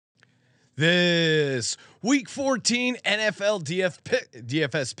This Week 14 NFL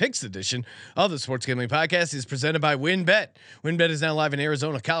DFS Picks edition of the Sports Gambling Podcast is presented by WynnBET. WynnBET is now live in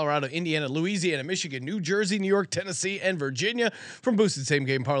Arizona, Colorado, Indiana, Louisiana, Michigan, New Jersey, New York, Tennessee, and Virginia. From boosted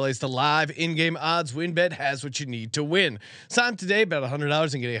same-game parlays to live in-game odds, WynnBET has what you need to win. Sign up today, bet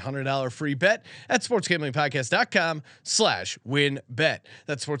 $100 and get a $100 free bet at sportsgamblingpodcast.com/WynnBET.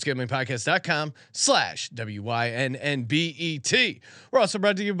 That's sportsgamblingpodcast.com/WYNNBET. We're also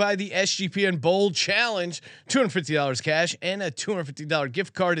brought to you by the SGPN Bold Challenge. $250 cash and a $250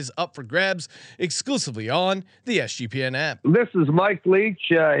 gift card is up for grabs exclusively on the SGPN app. This is Mike Leach,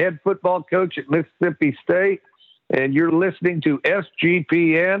 head football coach at Mississippi State, and you're listening to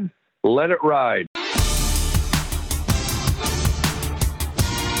SGPN. Let it ride.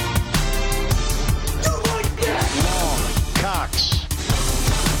 Cox.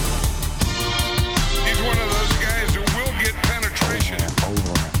 He's one of those guys who will get penetration.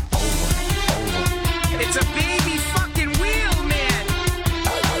 Over. It's a baby fucking wheel, man.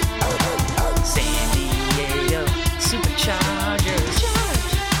 San Diego Superchargers.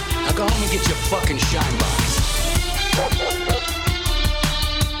 Now go home and get your fucking shine box.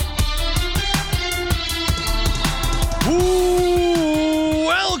 Ooh,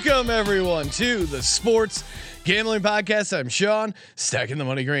 welcome everyone to the Sports Gambling Podcast. I'm Sean, stacking the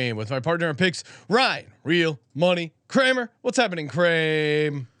money green with my partner in picks, Ryan, Real Money Kramer. What's happening,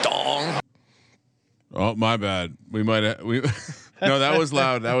 Kramer? Dong. Oh, my bad. We might have, no, that was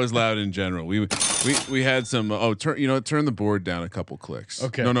loud. That was loud in general. We had some, turn the board down a couple clicks.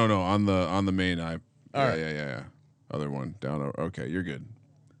 Okay. No, on the main eye. All right. Yeah. Other one down. Okay. You're good.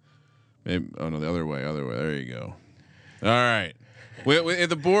 Maybe, the other way. There you go. All right. We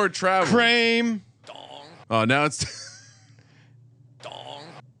the board travel. Kramer. Oh, now it's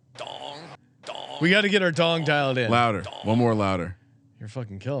We got to get our dong dialed in. louder. One more louder. You're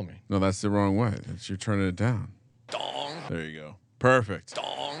fucking killing me. No, that's the wrong way. You're turning it down. There you go. Perfect.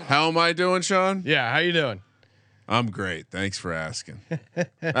 How am I doing, Sean? Yeah, how you doing? I'm great. Thanks for asking.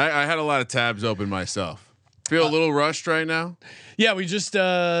 I had a lot of tabs open myself. Feel a little rushed right now. Yeah, we just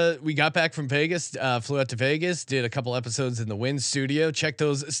we got back from Vegas, flew out to Vegas, did a couple episodes in the Wynn studio. Check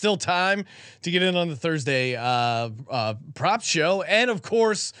those. Still time to get in on the Thursday prop show, and of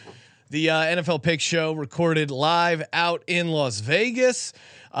course the NFL Pick Show recorded live out in Las Vegas.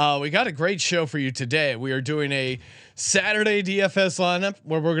 We got a great show for you today. We are doing a Saturday DFS lineup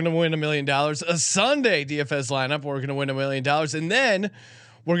where we're going to win $1 million, a Sunday DFS lineup where we're going to win $1 million, and then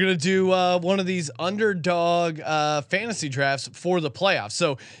we're going to do one of these underdog fantasy drafts for the playoffs.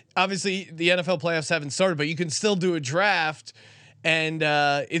 So obviously the NFL playoffs haven't started, but you can still do a draft, and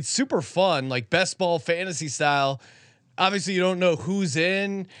it's super fun, like best ball fantasy style. Obviously, you don't know who's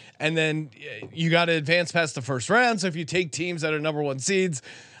in, and then you got to advance past the first round. So if you take teams that are number one seeds,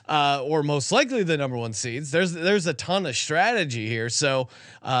 or most likely the number one seeds, there's a ton of strategy here. So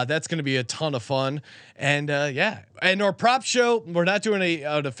that's going to be a ton of fun. And and our prop show, we're not doing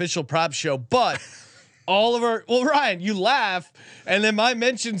an official prop show, but all of our, Ryan, you laugh, and then my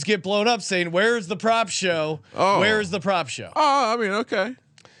mentions get blown up saying, "Where's the prop show? Oh. Where's the prop show?" Oh, I mean, okay.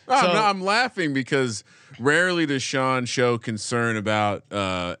 I'm laughing because rarely does Sean show concern about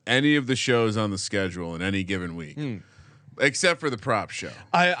any of the shows on the schedule in any given week, except for the prop show.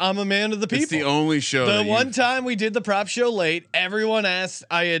 I'm a man of the people. It's the only show. The one time we did the prop show late, everyone asked.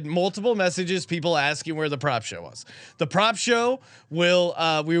 I had multiple messages, people asking where the prop show was. The prop show will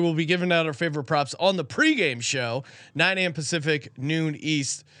we will be giving out our favorite props on the pregame show, 9 a.m. Pacific, noon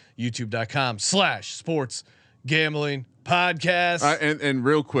East. YouTube.com/sports gambling podcast. And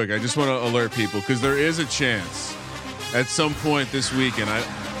real quick, I just want to alert people because there is a chance at some point this weekend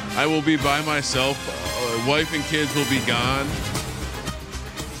I will be by myself. Wife and kids will be gone.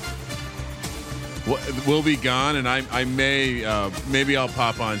 Will be gone, and I may maybe I'll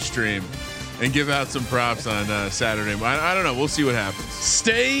pop on stream and give out some props on Saturday. I don't know. We'll see what happens.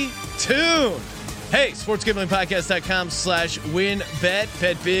 Stay tuned. Hey, sportsgamblingpodcast.com/WynnBET.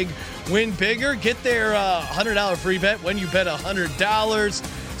 Bet big, win bigger. Get their $100 free bet when you bet $100.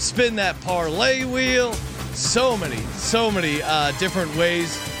 Spin that parlay wheel. So many different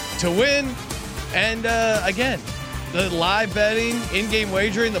ways to win. And again, the live betting, in-game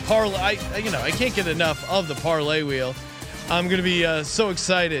wagering, the parlay. I can't get enough of the parlay wheel. I'm gonna be so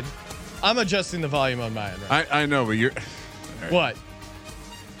excited. I'm adjusting the volume on mine. Right? I know, but you're what?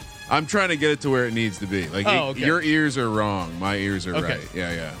 I'm trying to get it to where it needs to be. Like your ears are wrong, my ears are right.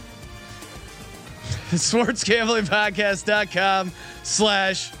 Yeah.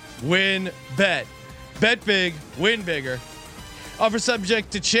 SportsGamblingPodcast.com/WynnBET. Bet big, win bigger. Offer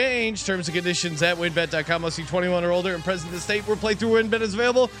subject to change. Terms and conditions at WinBet.com. Must be 21 or older and present in the state where playthrough WinBet is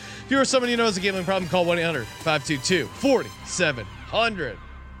available. If you or someone you know has a gambling problem, call 1-800-522-4700.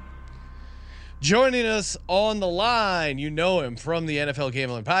 Joining us on the line, you know him from the NFL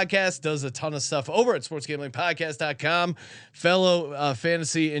Gambling Podcast, does a ton of stuff over at sportsgamblingpodcast.com. Fellow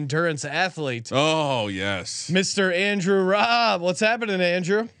fantasy endurance athlete. Oh, yes. Mr. Andrew Robb. What's happening,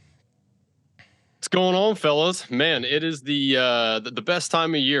 Andrew? What's going on, fellas? Man, it is the best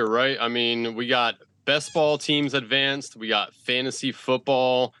time of year, right? I mean, we got best ball teams advanced. We got fantasy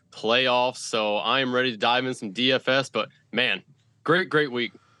football playoffs. So I am ready to dive in some DFS. But man, great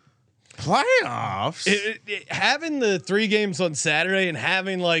week. Playoffs. Having the 3 games on Saturday and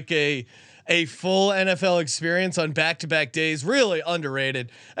having like a full NFL experience on back-to-back days, really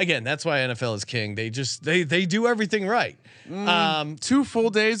underrated. Again, that's why NFL is king. They do everything right. 2 full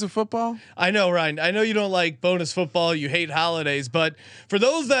days of football. I know, Ryan. I know you don't like bonus football. You hate holidays, but for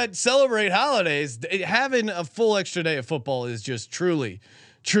those that celebrate holidays, having a full extra day of football is just truly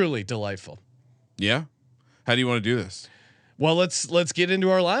delightful. Yeah. How do you want to do this? Well, let's get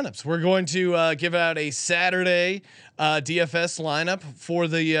into our lineups. We're going to give out a Saturday DFS lineup for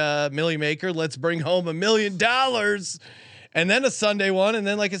the Millie Maker. Let's bring home $1 million, and then a Sunday one, and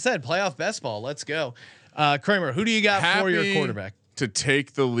then, like I said, playoff best ball. Let's go, Kramer. Who do you got for your quarterback? To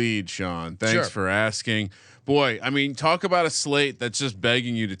take the lead, Sean. Thanks Sure. for asking. Boy, I mean, talk about a slate that's just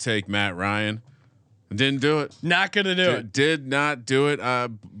begging you to take Matt Ryan. Didn't do it. Not gonna do it. Did not do it.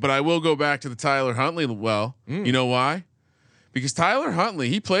 But I will go back to the Tyler Huntley. Well, you know why? Because Tyler Huntley,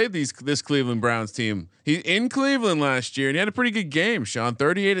 he played this Cleveland Browns team. He in Cleveland last year, and he had a pretty good game. Sean,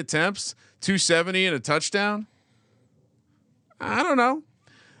 38 attempts, 270 and a touchdown. I don't know.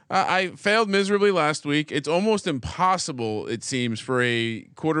 I failed miserably last week. It's almost impossible, it seems, for a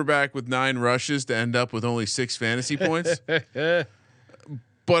quarterback with 9 rushes to end up with only 6 fantasy points. But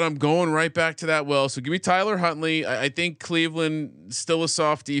I'm going right back to that well. So give me Tyler Huntley. I think Cleveland still a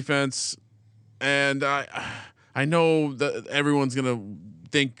soft defense, and I know that everyone's gonna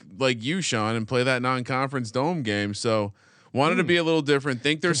think like you, Sean, and play that non-conference dome game. So wanted to be a little different.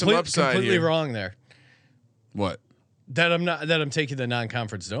 Think there's some upside completely here. wrong there. What? That I'm taking the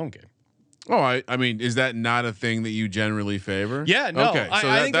non-conference dome game. Oh, I mean, is that not a thing that you generally favor? Yeah, no. Okay,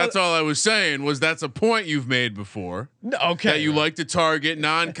 so that's all I was saying was that's a point you've made before. Okay, that you like to target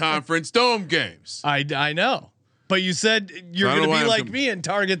non-conference dome games. I know. But you said you're going to be like me and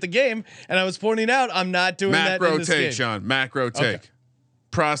target the game, and I was pointing out I'm not doing that in this game. Macro take, Sean. Macro take. Okay.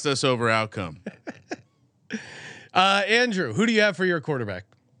 Process over outcome. Andrew, who do you have for your quarterback?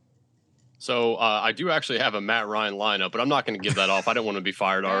 So I do actually have a Matt Ryan lineup, but I'm not going to give that off. I don't want to be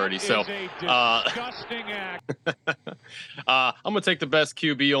fired already. So I'm going to take the best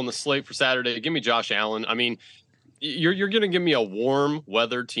QB on the slate for Saturday. Give me Josh Allen. I mean, you're going to give me a warm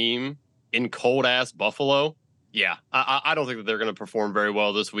weather team in cold ass Buffalo. Yeah, I don't think that they're going to perform very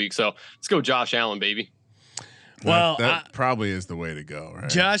well this week. So let's go Josh Allen, baby. Well, that probably is the way to go, right?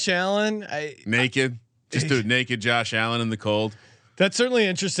 Josh Allen, naked, just do naked Josh Allen in the cold. That's certainly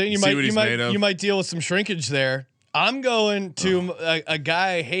interesting. You might deal with some shrinkage there. I'm going to a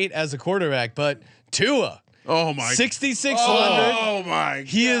guy I hate as a quarterback, but Tua. Oh my! 6,600. Oh my!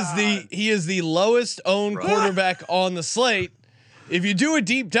 He is the lowest owned quarterback on the slate. If you do a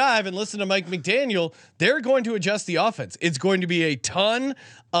deep dive and listen to Mike McDaniel, they're going to adjust the offense. It's going to be a ton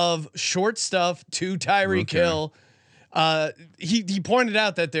of short stuff to Tyreek Hill. He pointed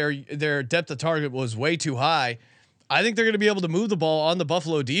out that their depth of target was way too high. I think they're going to be able to move the ball on the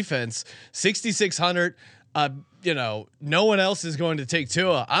Buffalo defense. 6,600. No one else is going to take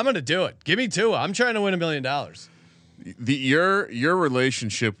Tua. I'm going to do it. Give me Tua. I'm trying to win $1 million. Your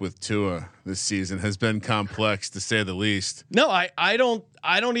relationship with Tua this season has been complex, to say the least. No, I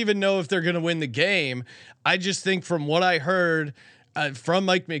don't even know if they're going to win the game. I just think from what I heard from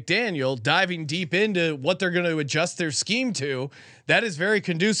Mike McDaniel, diving deep into what they're going to adjust their scheme to, that is very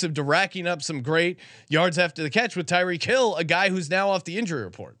conducive to racking up some great yards after the catch with Tyreek Hill, a guy who's now off the injury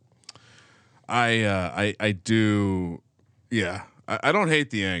report. I do, yeah. I don't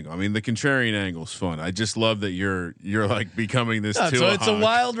hate the angle. I mean, the contrarian angle is fun. I just love that you're like becoming this Tua. So it's a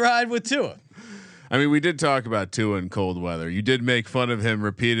wild ride with Tua. I mean, we did talk about Tua in cold weather. You did make fun of him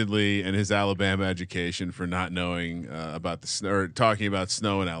repeatedly in his Alabama education for not knowing about the snow, or talking about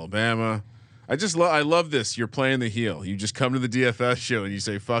snow in Alabama. I love this. You're playing the heel. You just come to the DFS show and you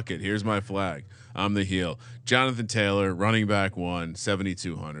say, "Fuck it. Here's my flag. I'm the heel." Jonathan Taylor, running back 1,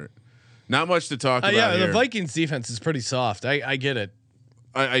 7,200. Not much to talk about. Yeah, here. the Vikings defense is pretty soft. I get it.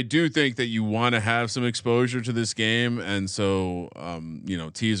 I do think that you want to have some exposure to this game, and so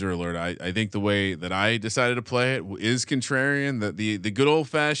teaser alert. I think the way that I decided to play it is contrarian. The good old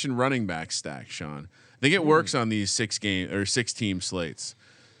fashioned running back stack, Sean. I think it works on these 6 team slates.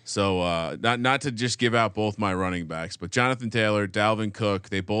 So not to just give out both my running backs, but Jonathan Taylor, Dalvin Cook,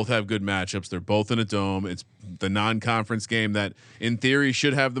 they both have good matchups. They're both in a dome. It's the non-conference game that in theory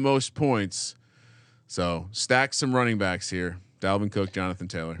should have the most points. So stack some running backs here. Dalvin Cook, Jonathan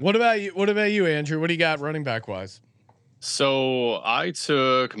Taylor. What about you, Andrew? What do you got running back wise? So I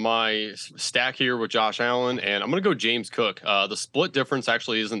took my stack here with Josh Allen, and I'm going to go James Cook. The split difference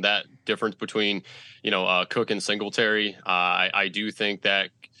actually isn't that difference between, Cook and Singletary. I do think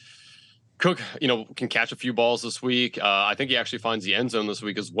that Cook, can catch a few balls this week. I think he actually finds the end zone this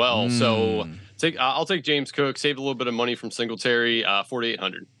week as well. So I'll take James Cook. Saved a little bit of money from Singletary,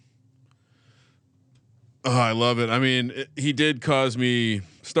 4,800. Oh, I love it. I mean, he did cause me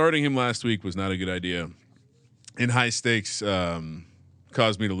starting him last week was not a good idea. In high stakes,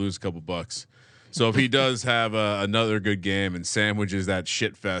 caused me to lose a couple bucks. So if he does have another good game and sandwiches that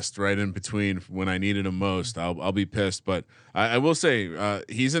shit fest right in between when I needed him most, I'll be pissed. But I will say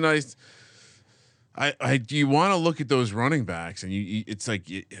he's a nice. You want to look at those running backs, and it's like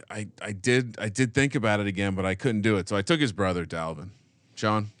I did think about it again, but I couldn't do it. So I took his brother Dalvin.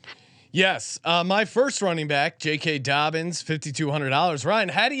 Sean. Yes, my first running back, J.K. Dobbins, $5,200. Ryan,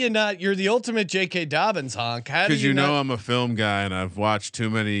 how do you not? You're the ultimate J.K. Dobbins honk. How do you know I'm a film guy and I've watched too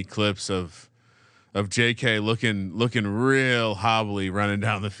many clips of J.K. looking real hobbly running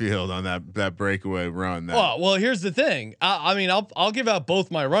down the field on that breakaway run. Well, here's the thing. I mean, I'll give out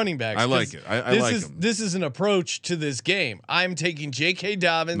both my running backs. I like it. I like him. This is an approach to this game. I'm taking J.K.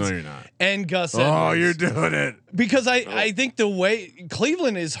 Dobbins. No, you're not. And Gus Edwards. Oh, you're doing it. Because I think the way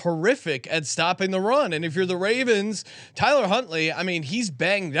Cleveland is horrific at stopping the run. And if you're the Ravens, Tyler Huntley, I mean, he's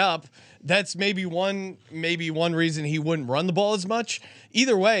banged up. That's maybe one reason he wouldn't run the ball as much.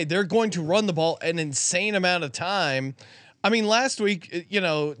 Either way, they're going to run the ball an insane amount of time. I mean, last week,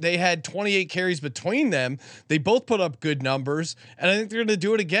 they had 28 carries between them. They both put up good numbers, and I think they're going to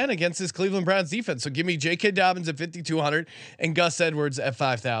do it again against this Cleveland Browns defense. So give me J.K. Dobbins at 5,200 and Gus Edwards at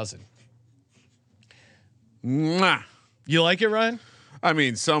 5,000. Mwah. You like it, Ryan? I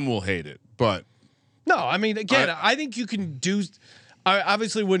mean, some will hate it, but no. I mean, again, I think you can do. I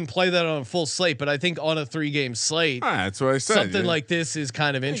obviously wouldn't play that on a full slate, but I think on a 3-game slate, that's what I said. Something like this is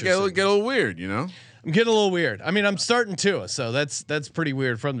kind of interesting. Get a little weird, I'm getting a little weird. I mean, I'm starting Tua, so that's pretty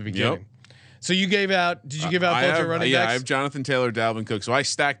weird from the beginning. Yep. So you gave out? Did you give out both your running backs? Yeah, I have Jonathan Taylor, Dalvin Cook. So I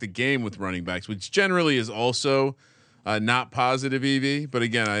stacked the game with running backs, which generally is also not positive EV. But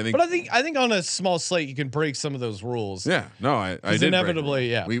again, I think on a small slate you can break some of those rules. Yeah, no, I did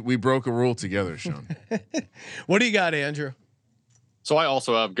inevitably. Yeah, we broke a rule together, Sean. What do you got, Andrew? So I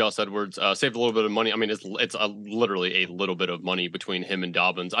also have Gus Edwards. Saved a little bit of money. I mean, it's literally a little bit of money between him and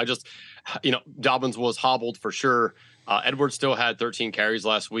Dobbins. Dobbins was hobbled for sure. Edwards still had 13 carries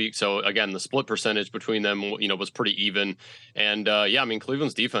last week. So again, the split percentage between them, was pretty even. And I mean,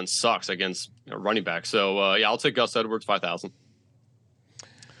 Cleveland's defense sucks against running back. So I'll take Gus Edwards 5,000.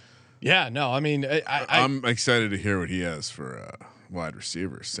 Yeah, no, I mean, I'm excited to hear what he has for wide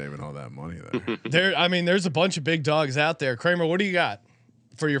receivers, saving all that money there. There's a bunch of big dogs out there. Kramer, what do you got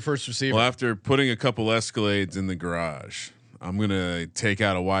for your first receiver? Well, after putting a couple Escalades in the garage, I'm gonna take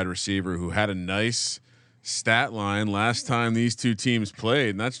out a wide receiver who had a nice stat line last time these two teams played,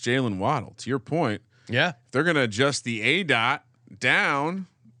 and that's Jalen Waddle. To your point, yeah, if they're gonna adjust the ADOT down.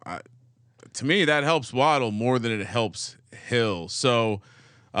 To me, that helps Waddle more than it helps Hill. So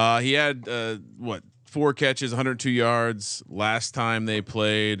he had 4 catches, 102 yards last time they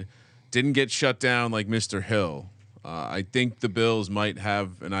played. Didn't get shut down like Mr. Hill. I think the Bills might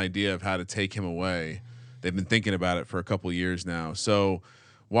have an idea of how to take him away. They've been thinking about it for a couple of years now. So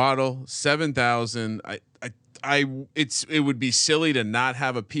Waddle 7,000. It would be silly to not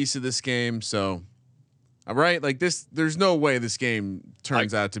have a piece of this game. So, all right, like this, there's no way this game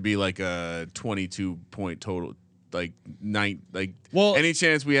turns out to be like a 22-point total. Any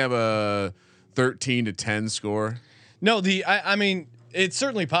chance we have a 13-10 score? No, I mean, it's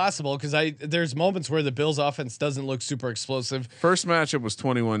certainly possible because there's moments where the Bills offense doesn't look super explosive. First matchup was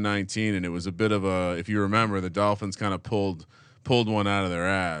 21-19, and it was a bit of a, if you remember, the Dolphins kind of pulled one out of their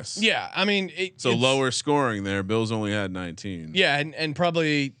ass. Yeah, I mean, it's lower scoring there. Bills only had 19. Yeah, and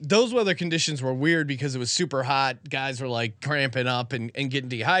probably those weather conditions were weird because it was super hot. Guys were like cramping up and getting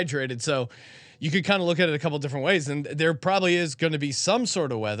dehydrated. So you could kind of look at it a couple different ways, and there probably is going to be some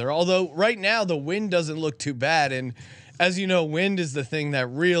sort of weather. Although right now the wind doesn't look too bad, and as you know, wind is the thing that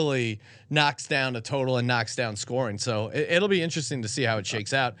really knocks down a total and knocks down scoring. So it'll be interesting to see how it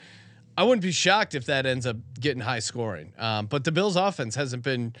shakes out. I wouldn't be shocked if that ends up getting high scoring. But the Bills' offense hasn't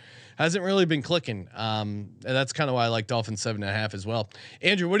really been clicking. And that's kind of why I like Dolphins 7.5 as well.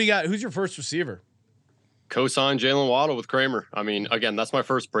 Andrew, what do you got? Who's your first receiver? Co-sign Jalen Waddle with Kramer. I mean, again, that's my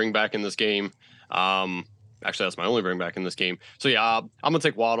first bring back in this game. Actually, that's my only bring back in this game. So yeah, I'm gonna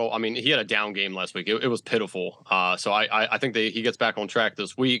take Waddle. I mean, he had a down game last week. It was pitiful. So I think he gets back on track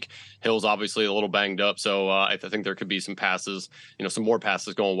this week. Hill's obviously a little banged up, so I think there could be some passes, some more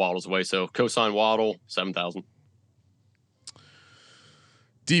passes going Waddle's way. So co-sign Waddle, 7,000.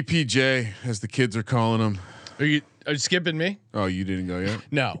 DPJ, as the kids are calling him. Are you skipping me? Oh, you didn't go yet?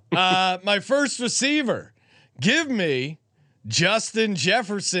 No. My first receiver. Give me Justin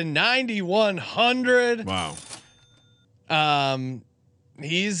Jefferson, 9,100. Wow.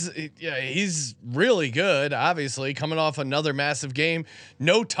 He's really good. Obviously, coming off another massive game,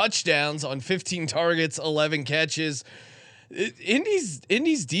 no touchdowns on 15 targets, 11 catches.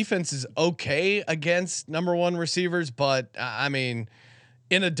 Indy's defense is okay against number one receivers, but I mean,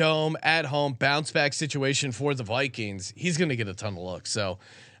 in a dome at home bounce back situation for the Vikings, he's going to get a ton of looks. So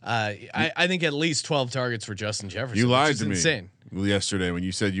I think at least 12 targets for Justin Jefferson. You lied to me insane. Yesterday when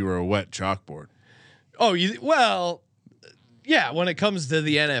you said you were a wet chalkboard. Oh, well, yeah. When it comes to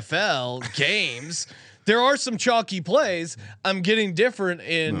the NFL games, there are some chalky plays. I'm getting different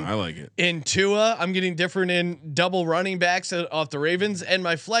in. No, I like it. In Tua, I'm getting different in double running backs off the Ravens, and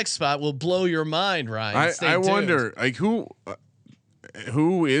my flex spot will blow your mind, Ryan. I wonder, like who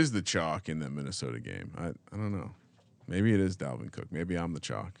is the chalk in that Minnesota game? I don't know. Maybe it is Dalvin Cook. Maybe I'm the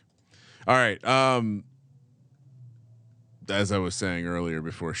chalk. All right. As I was saying earlier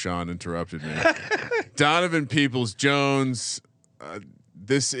before Sean interrupted me, Donovan Peoples-Jones.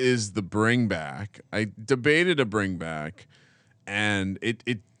 This is the bring back. I debated a bring back, and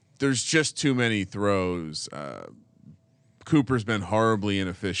there's just too many throws. Cooper's been horribly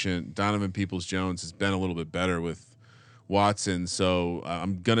inefficient. Donovan Peoples-Jones has been a little bit better with Watson, so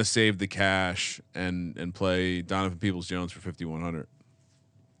I'm gonna save the cash and play Donovan Peoples-Jones for 5,100.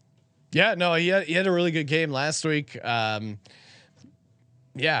 Yeah, no, he had a really good game last week. I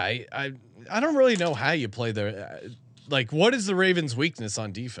don't really know how you play the like. What is the Ravens' weakness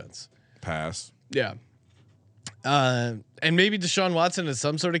on defense? Pass. Yeah, and maybe Deshaun Watson has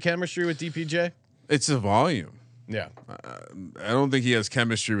some sort of chemistry with DPJ. It's the volume. Yeah, I don't think he has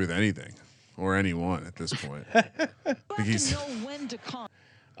chemistry with anything or anyone at this point. He's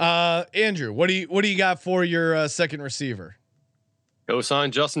Andrew, what do you got for your second receiver? Go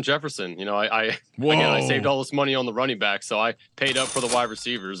sign Justin Jefferson. I saved all this money on the running back, so I paid up for the wide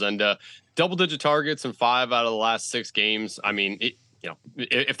receivers and double-digit targets in 5 out of the last 6 games. I mean,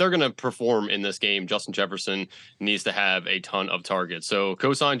 if they're going to perform in this game, Justin Jefferson needs to have a ton of targets. So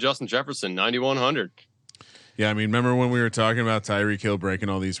co-sign Justin Jefferson, 9,100. Yeah, I mean, remember when we were talking about Tyreek Hill breaking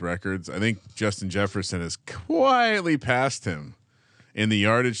all these records? I think Justin Jefferson has quietly passed him in the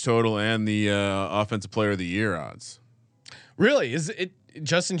yardage total and the offensive player of the year odds. Really? Is it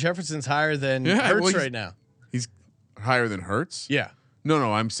Justin Jefferson's higher than Hurts right now? He's higher than Hurts? Yeah.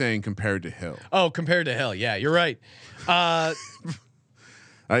 No, I'm saying compared to Hill. Oh, compared to Hill. Yeah, you're right. I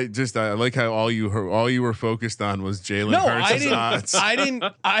like how all you were focused on was Jalen Hurts' odds. I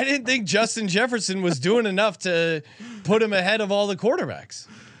didn't think Justin Jefferson was doing enough to put him ahead of all the quarterbacks.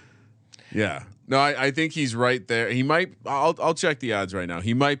 Yeah. No, I think he's right there. He might. I'll check the odds right now.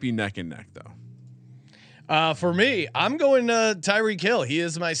 He might be neck and neck though. For me, I'm going to Tyreek Hill. He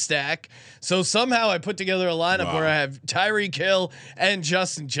is my stack. So somehow I put together a lineup where I have Tyreek Hill and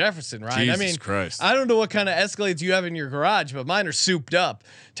Justin Jefferson, right? Jesus Christ. I don't know what kind of Escalades you have in your garage, but mine are souped up.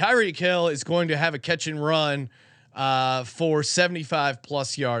 Tyreek Hill is going to have a catch and run for 75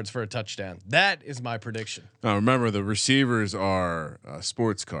 plus yards for a touchdown. That is my prediction. Now remember, the receivers are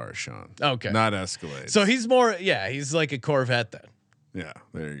sports cars, Sean. Okay. Not Escalades. So he's he's like a Corvette then. Yeah,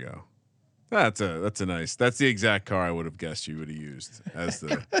 there you go. That's the exact car I would have guessed you would have used as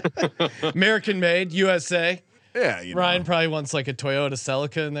the American made USA. Yeah, Ryan probably wants like a Toyota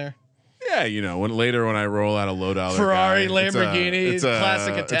Celica in there. Yeah, when I roll out a low dollar Ferrari, guy, Lamborghini,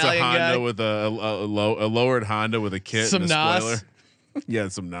 classic Italian it's a Honda guy with a lowered Honda with a kit, some and a NOS. spoiler. Yeah,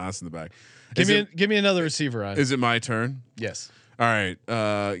 some NOS in the back. Give me another receiver, Ryan. Is it my turn? Yes. All right,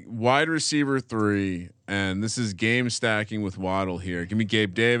 wide receiver 3, and this is game stacking with Waddle here. Give me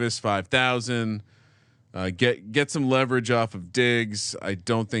Gabe Davis, 5,000. Get some leverage off of Diggs. I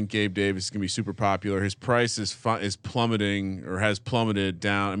don't think Gabe Davis is gonna be super popular. His price is plummeting or has plummeted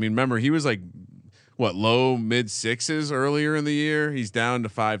down. I mean, remember he was like low mid 6s earlier in the year. He's down to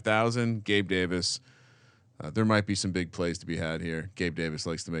 5,000. Gabe Davis, There might be some big plays to be had here. Gabe Davis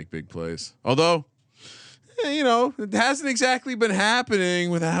likes to make big plays, although it hasn't exactly been happening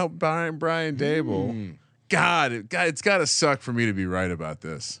without Brian Dable. God, it's got to suck for me to be right about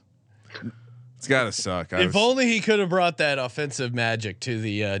this. It's got to suck. If only he could have brought that offensive magic to the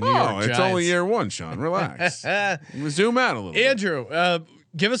New York Giants. It's only year one, Sean. Relax. Zoom out a little bit. Andrew,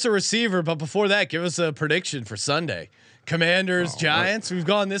 give us a receiver, but before that, give us a prediction for Sunday. Commanders, Giants. We've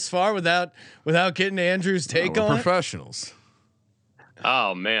gone this far without getting Andrew's take on professionals.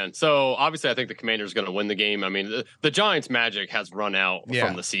 Oh man! So obviously, I think the Commanders are going to win the game. I mean, the Giants' magic has run out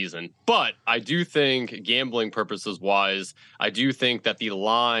from the season, but I do think, gambling purposes wise, I do think that the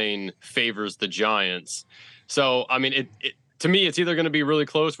line favors the Giants. So I mean, to me, it's either going to be really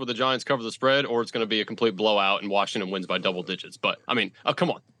close where the Giants cover the spread, or it's going to be a complete blowout and Washington wins by double digits. But I mean,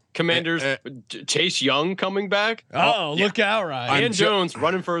 come on. Commanders, Chase Young coming back. Look out, Ryan. And Jones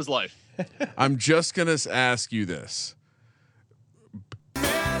running for his life. I'm just going to ask you this.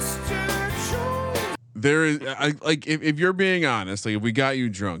 There is if you're being honest, like if we got you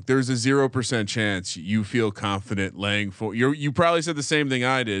drunk, there's a 0% chance you feel confident laying you probably said the same thing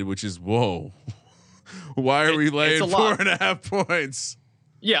I did, which is, whoa, why are we laying 4.5 points?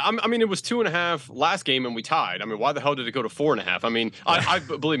 Yeah, I mean, it was 2.5 last game and we tied. I mean, why the hell did it go to 4.5? I mean, I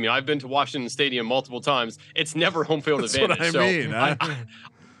believe me, I've been to Washington Stadium multiple times. It's never home field advantage. That's what I mean.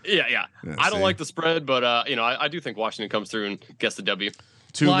 Yeah. I don't like the spread, but I do think Washington comes through and gets the W.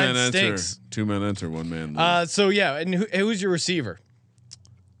 Two men enter, one man. And who's your receiver?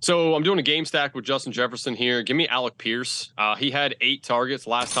 So I'm doing a game stack with Justin Jefferson here. Give me Alec Pierce. He had 8 targets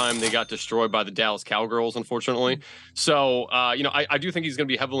last time. They got destroyed by the Dallas Cowgirls, unfortunately. So, I do think he's going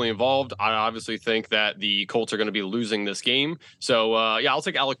to be heavily involved. I obviously think that the Colts are going to be losing this game. So, I'll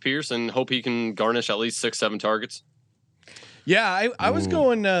take Alec Pierce and hope he can garnish at least 6-7 targets. Yeah, I was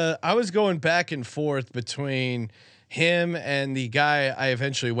going back and forth between him and the guy I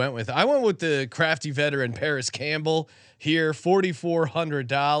eventually went with. I went with the crafty veteran Paris Campbell here,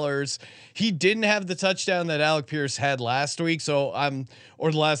 $4,400. He didn't have the touchdown that Alec Pierce had last week, or the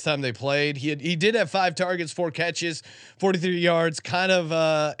last time they played. He did have 5 targets, 4 catches, 43 yards. Kind of,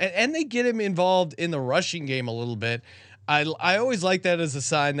 and they get him involved in the rushing game a little bit. I always like that as a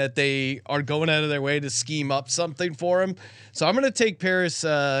sign that they are going out of their way to scheme up something for him. So I'm going to take Paris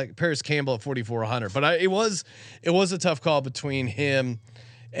Campbell at 4,400. But it was a tough call between him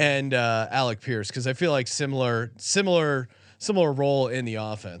and Alec Pierce because I feel like similar role in the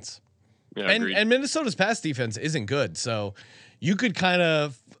offense. Yeah, and Minnesota's pass defense isn't good. So you could kind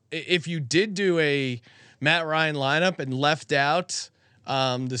of, if you did do a Matt Ryan lineup and left out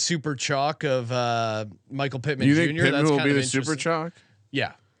the super chalk of Michael Pittman Jr. You think Pittman will be the super chalk?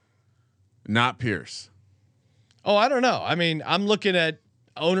 Yeah. Not Pierce. Oh, I don't know. I mean, I'm looking at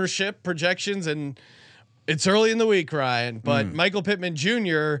ownership projections and it's early in the week, Ryan, but Michael Pittman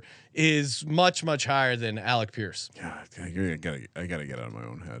Jr. is much, much higher than Alec Pierce. God, I gotta get out of my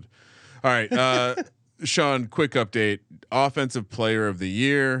own head. All right. Sean, quick update. Offensive player of the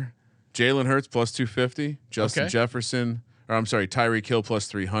year, Jalen Hurts plus 250, Justin Jefferson. Tyreek Hill plus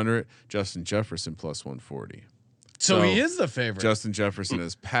 300, Justin Jefferson plus 140. So he is the favorite. Justin Jefferson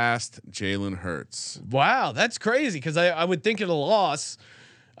has passed Jalen Hurts. Wow, that's crazy because I would think at a loss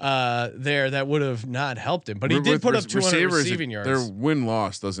there that would have not helped him, but he did put up 200 receiving yards. Their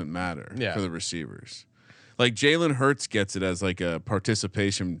win-loss doesn't matter for the receivers. Like Jalen Hurts gets it as like a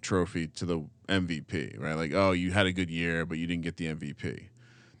participation trophy to the MVP, right? Like, oh, you had a good year, but you didn't get the MVP.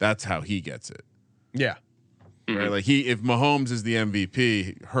 That's how he gets it. Yeah. Right, like if Mahomes is the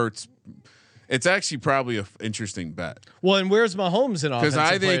MVP, Hurts. It's actually probably an interesting bet. Well, and where's Mahomes in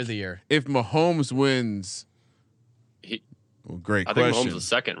offensive player of the year? If Mahomes wins, great question. I think Mahomes is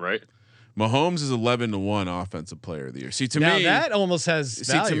second, right? Mahomes is 11-1 offensive player of the year. See, to now me, that almost has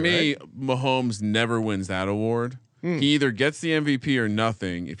value, to me, right? Mahomes never wins that award. He either gets the MVP or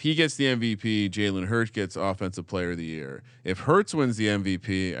nothing. If he gets the MVP, Jalen Hurts gets offensive player of the year. If Hurts wins the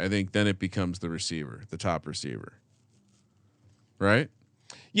MVP, I think then it becomes the receiver, the top receiver. Right?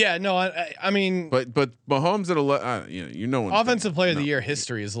 Yeah, no, I mean, but Mahomes at 11, offensive player of the year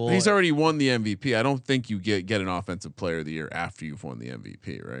history is a little. He's already won the MVP. I don't think you get an offensive player of the year after you've won the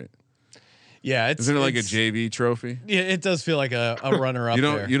MVP, right? Yeah, isn't it like a JV trophy? Yeah, it does feel like a runner up.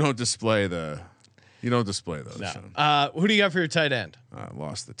 You don't display those. No. Who do you got for your tight end? I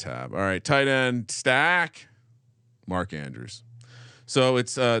lost the tab. All right, tight end stack. Mark Andrews. So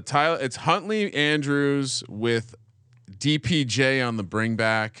it's Huntley Andrews with DPJ on the bring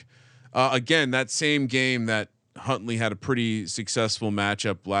back. Again, that same game that Huntley had a pretty successful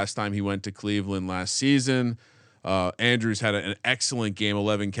matchup last time he went to Cleveland last season. Andrews had an excellent game,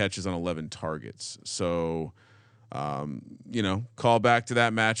 11 catches on 11 targets. So, call back to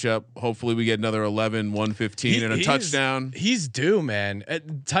that matchup. Hopefully we get another 11, 115 and a touchdown. He's due, man.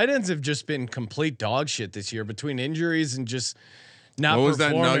 Tight ends have just been complete dog shit this year between injuries and just not What was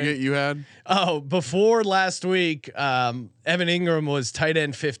that performing. nugget you had? Oh, before last week, Evan Ingram was tight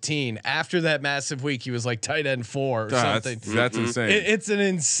end 15. After that massive week, he was like tight end 4 or something. That's insane. It's an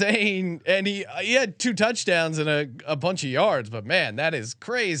insane, and he had 2 touchdowns and a bunch of yards. But man, that is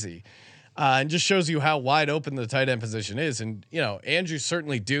crazy, and just shows you how wide open the tight end position is. And Andrew's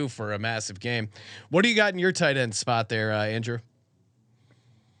certainly due for a massive game. What do you got in your tight end spot there, Andrew?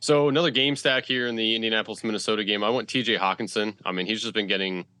 So another game stack here in the Indianapolis, Minnesota game. I went TJ Hawkinson. I mean, he's just been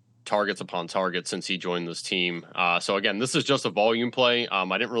getting targets upon targets since he joined this team. So again, this is just a volume play. I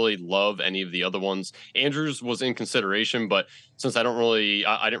didn't really love any of the other ones. Andrews was in consideration, but since I didn't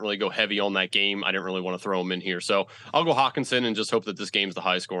really go heavy on that game, I didn't really want to throw him in here. So I'll go Hawkinson and just hope that this game's the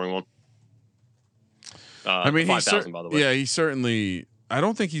highest scoring one. I mean, 5,000 by the way. Yeah, he certainly. I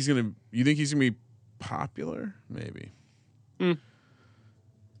don't think he's gonna. You think he's gonna be popular? Maybe.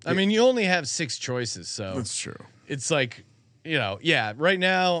 I mean, you only have 6 choices, so That's true. it's like, right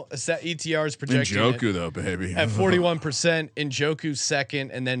now ETR is projecting Njoku though, baby, at 41%. Njoku second,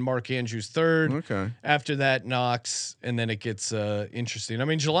 and then Mark Andrews third. Okay. After that, Knox, and then it gets interesting. I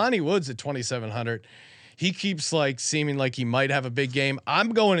mean, Jelani Woods at 2,700. He keeps seeming like he might have a big game. I'm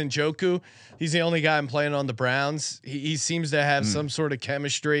going Njoku. He's the only guy I'm playing on the Browns. He seems to have some sort of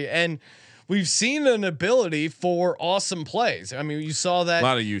chemistry, and we've seen an ability for awesome plays. I mean, you saw that a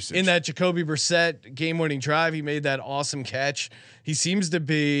lot of usage in that Jacoby Brissett game-winning drive. He made that awesome catch. He seems to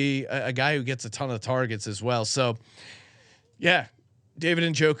be a guy who gets a ton of targets as well. So, yeah, David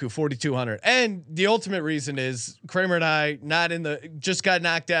Njoku, 4,200. And the ultimate reason is Kramer and I just got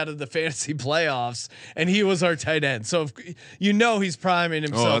knocked out of the fantasy playoffs, and he was our tight end. So he's priming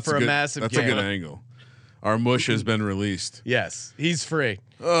himself for a massive game. That's a good angle. Our mush has been released. Yes, he's free.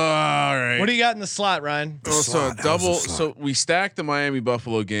 All right. What do you got in the slot, Ryan? So we stacked the Miami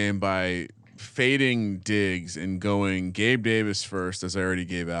Buffalo game by fading Diggs and going Gabe Davis first, as I already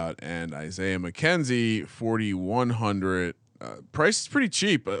gave out, and Isaiah McKenzie 4,100. Price is pretty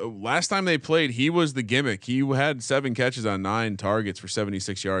cheap. Last time they played, he was the gimmick. He had 7 catches on 9 targets for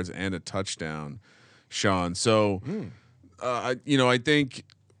 76 yards and a touchdown, Sean. So, I think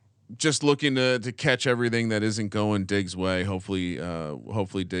just looking to catch everything that isn't going Diggs' way. Hopefully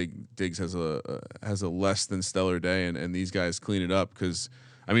Diggs has a less than stellar day, and these guys clean it up, because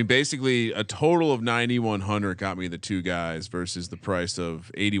I mean, basically a total of 9,100 got me the 2 guys versus the price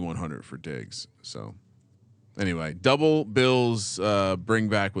of 8,100 for Diggs. So anyway, double Bills bring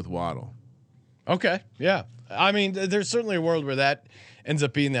back with Waddle. Okay, yeah. I mean, there's certainly a world where that ends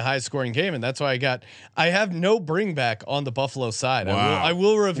up being the highest scoring game, and that's why I have no bring back on the Buffalo side. Wow. I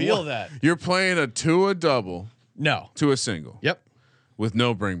will reveal that. You're playing a Tua double to a single. Yep. With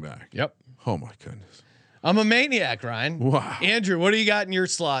no bring back. Yep. Oh my goodness. I'm a maniac, Ryan. Wow. Andrew, what do you got in your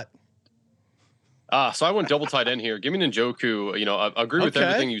slot? So I went double tight end here. Give me Njoku. I agree with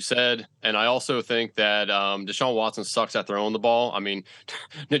everything you said, and I also think that Deshaun Watson sucks at throwing the ball. I mean,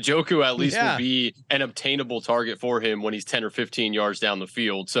 Njoku at least will be an obtainable target for him when he's 10 or 15 yards down the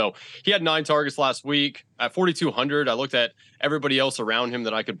field. So he had 9 targets last week at 4,200. I looked at everybody else around him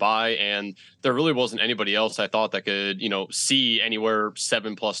that I could buy, and there really wasn't anybody else I thought that could, see anywhere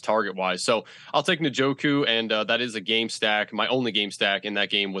 7+ target wise. So I'll take Njoku, and that is a game stack, my only game stack in that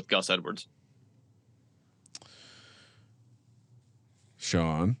game with Gus Edwards.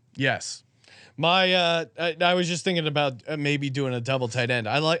 Sean. Yes. My I was just thinking about maybe doing a double tight end.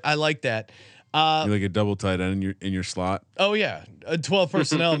 I like that. You like a double tight end in your slot? Oh yeah, 12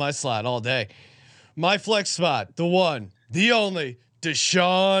 personnel in my slot all day. My flex spot, the one, the only,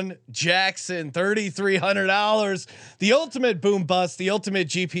 Deshaun Jackson, $3,300. The ultimate boom bust, the ultimate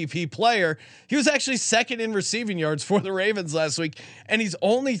GPP player. He was actually second in receiving yards for the Ravens last week, and he's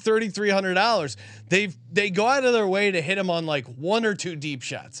only $3,300. They go out of their way to hit him on 1 or 2 deep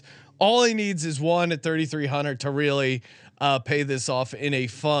shots. All he needs is 1 at 3,300 to really pay this off in a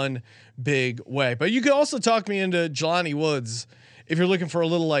fun, big way. But you could also talk me into Jelani Woods if you're looking for a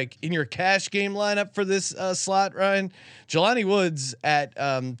little in your cash game lineup for this slot, Ryan. Jelani Woods at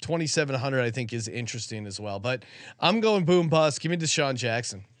 2,700 I think is interesting as well. But I'm going boom bust. Give me Deshaun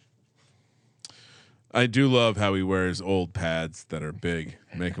Jackson. I do love how he wears old pads that are big,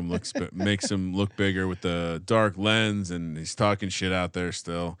 makes him look bigger with the dark lens, and he's talking shit out there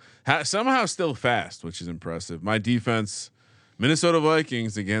still. Somehow still fast, which is impressive. My defense, Minnesota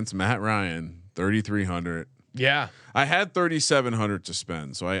Vikings against Matt Ryan, 3,300. Yeah. I had 3,700 to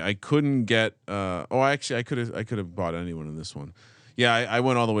spend, so I couldn't get. I could have bought anyone in this one. Yeah, I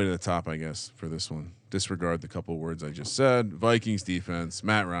went all the way to the top, I guess, for this one. Disregard the couple words I just said. Vikings defense,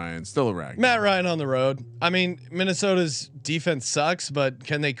 Matt Ryan, still a rag. Matt Ryan on the road. I mean, Minnesota's defense sucks, but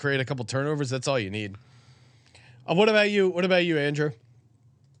can they create a couple turnovers? That's all you need. What about you? What about you, Andrew?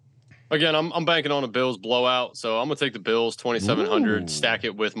 Again, I'm banking on a Bills blowout, so I'm gonna take the Bills 2,700, stack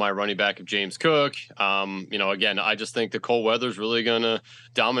it with my running back of James Cook. Again, I just think the cold weather is really gonna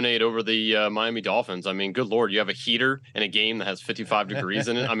dominate over the Miami Dolphins. I mean, good lord, you have a heater in a game that has 55 degrees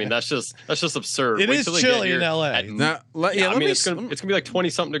in it. I mean, that's just absurd. It is chilly in LA. It's gonna be like 20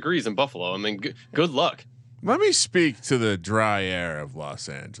 something degrees in Buffalo. I mean, good luck. Let me speak to the dry air of Los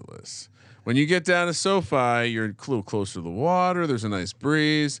Angeles. When you get down to SoFi, you're a little closer to the water. There's a nice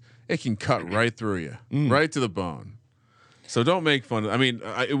breeze. It can cut right through you, right to the bone. So don't make fun. I mean,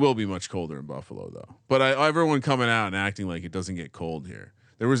 it will be much colder in Buffalo though. But everyone coming out and acting like it doesn't get cold here.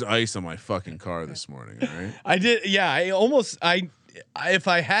 There was ice on my fucking car this morning. Right? I did. Yeah, if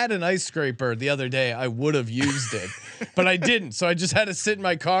I had an ice scraper the other day, I would have used it, but I didn't. So I just had to sit in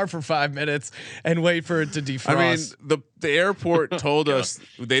my car for 5 minutes and wait for it to defrost. I mean, the airport told us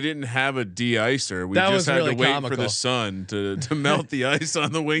they didn't have a de-icer. We just had to wait for the sun to melt the ice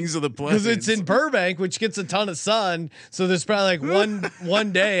on the wings of the plane. Because it's in Burbank, which gets a ton of sun. So there's probably like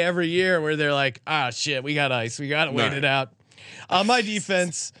one day every year where they're like, shit, we got ice. We got to wait it out. My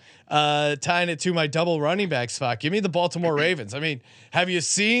defense, tying it to my double running back spot. Give me the Baltimore Ravens. I mean, have you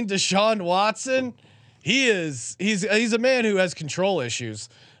seen Deshaun Watson? He's a man who has control issues.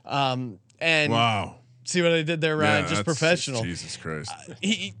 And wow. See what I did there, Ryan? Just professional. Jesus Christ.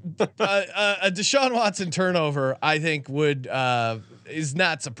 A Deshaun Watson turnover, I think, is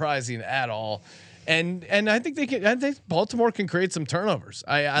not surprising at all. And I think I think Baltimore can create some turnovers.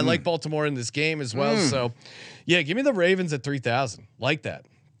 I like Baltimore in this game as well. So, yeah, give me the Ravens at 3,000. Like that.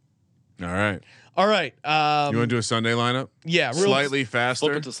 All right. You want to do a Sunday lineup? Yeah, slightly faster.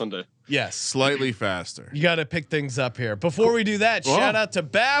 Flip it to Sunday. Yes, slightly faster. You got to pick things up here. Before we do that, shout out to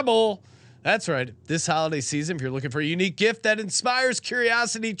Babbel. That's right. This holiday season, if you're looking for a unique gift that inspires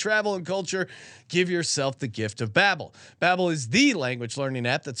curiosity, travel, and culture, give yourself the gift of Babbel. Babbel is the language learning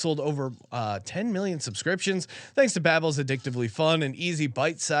app that sold over 10 million subscriptions. Thanks to Babbel's addictively fun and easy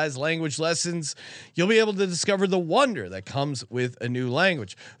bite-sized language lessons, you'll be able to discover the wonder that comes with a new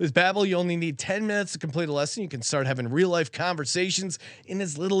language. With Babbel, you only need 10 minutes to complete a lesson. You can start having real-life conversations in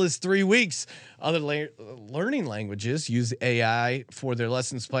as little as 3 weeks. Other learning languages use AI for their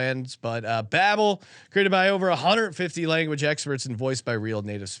lessons plans, but Babbel, created by over 150 language experts and voiced by real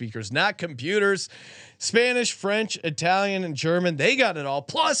native speakers, not computers. Spanish, French, Italian, and German, they got it all.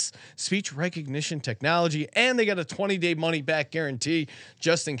 Plus speech recognition technology, and they got a 20-day money-back guarantee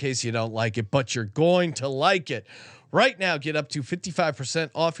just in case you don't like it, but you're going to like it. Right now, get up to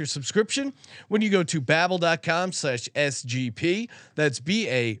 55% off your subscription when you go to babbel.com/SGP. That's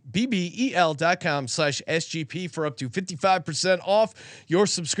BABBEL.com/SGP for up to 55% off your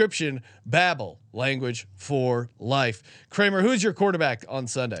subscription. Babbel, language for life. Kramer, who's your quarterback on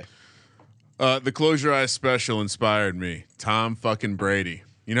Sunday? The Close Your Eyes special inspired me. Tom fucking Brady.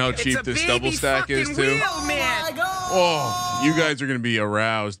 You know how cheap this double stack is too? Oh, you guys are going to be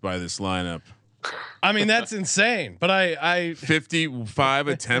aroused by this lineup. I mean, that's insane. But I 55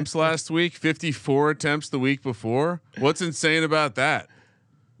 attempts last week, 54 attempts the week before. What's insane about that?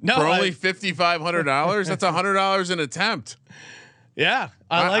 No, for only $5,500, that's $100 an attempt. Yeah,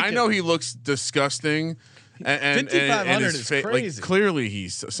 I know he looks disgusting, and $5,500 is crazy. Like, clearly,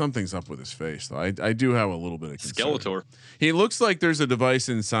 something's up with his face. Though I do have a little bit of concern. Skeletor. He looks like there's a device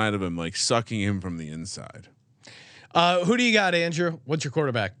inside of him, like sucking him from the inside. Who do you got, Andrew? What's your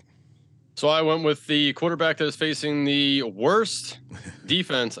quarterback? So I went with the quarterback that is facing the worst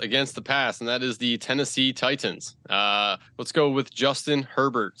defense against the pass, and that is the Tennessee Titans. Let's go with Justin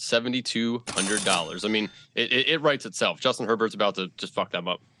Herbert, $7,200. I mean, it writes itself. Justin Herbert's about to just fuck them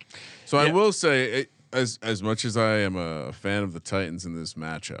up. So I will say, as much as I am a fan of the Titans in this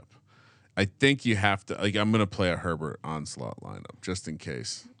matchup, I think you have to. Like, I'm going to play a Herbert onslaught lineup just in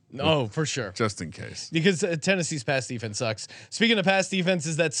case. Oh, for sure. Just in case. Because Tennessee's pass defense sucks. Speaking of pass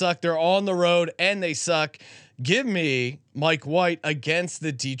defenses that suck, they're on the road and they suck. Give me Mike White against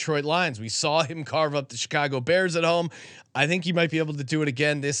the Detroit Lions. We saw him carve up the Chicago Bears at home. I think he might be able to do it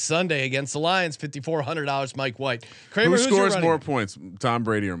again this Sunday against the Lions. $5,400, Mike White. Kramer, who scores more points, Tom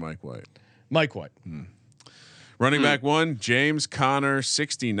Brady or Mike White? Mike White. Running back one, James Conner,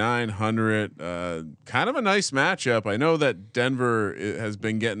 6,900. Kind of a nice matchup. I know that Denver has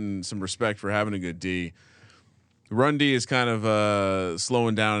been getting some respect for having a good D. The run D is kind of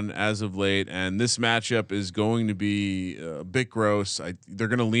slowing down as of late, and this matchup is going to be a bit gross. They're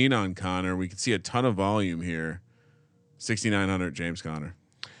going to lean on Connor. We can see a ton of volume here. 6,900 James Conner.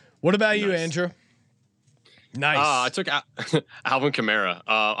 What about you, Andrew? Nice. I took Alvin Kamara.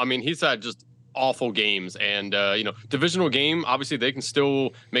 I mean, he's had just awful games, and divisional game. Obviously, they can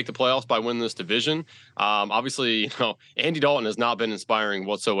still make the playoffs by winning this division. Obviously, Andy Dalton has not been inspiring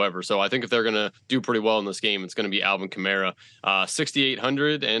whatsoever. So I think if they're going to do pretty well in this game, it's going to be Alvin Kamara,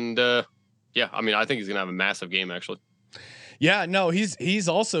 6,800, and I mean, I think he's going to have a massive game actually. Yeah, no, he's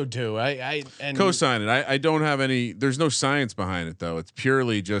also due. I co-sign it. I don't have any. There's no science behind it though. It's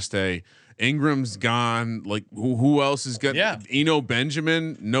purely just Ingram's gone. Like who else is going? Yeah. Eno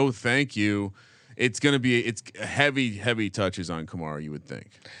Benjamin. No, thank you. It's heavy touches on Kamara. You would think.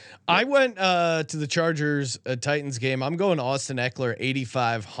 I went to the Chargers Titans game. I'm going Austin Eckler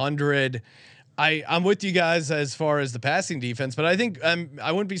 8,500. I'm with you guys as far as the passing defense, but I think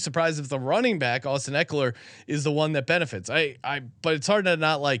I wouldn't be surprised if the running back Austin Eckler is the one that benefits. But it's hard to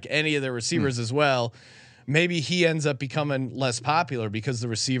not like any of the receivers as well. Maybe he ends up becoming less popular because the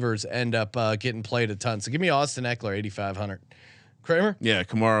receivers end up getting played a ton. So give me Austin Eckler 8,500. Kramer? Yeah,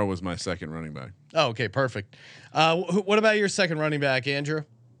 Kamara was my second running back. Oh, okay, perfect. What about your second running back, Andrew?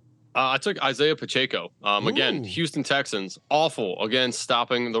 I took Isaiah Pacheco. Again, Houston Texans, awful against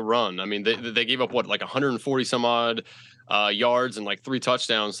stopping the run. I mean, they gave up like 140 some odd yards and like 3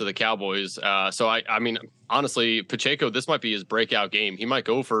 touchdowns to the Cowboys. So I mean, honestly, Pacheco, this might be his breakout game. He might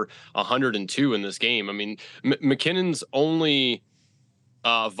go for 102 in this game. I mean, McKinnon's only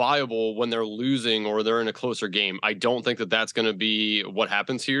viable when they're losing or they're in a closer game. I don't think that that's going to be what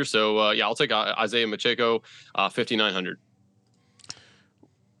happens here. So I'll take Isaiah Pacheco, 5,900.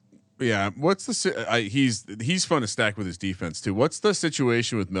 Yeah, what's the he's fun to stack with his defense too. What's the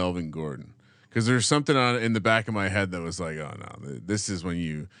situation with Melvin Gordon? Because there's something in the back of my head that was like, oh no, this is when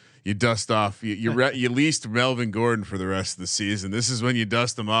you dust off you leased Melvin Gordon for the rest of the season. This is when you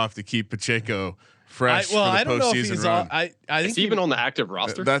dust him off to keep Pacheco fresh for the I don't know if postseason he's run. I think he's even on the active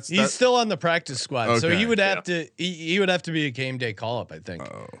roster. He's still on the practice squad, so Okay. he would have to he would have to be a game day call up. I think.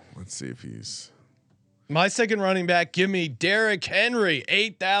 Oh, let's see if he's. My second running back, give me Derrick Henry,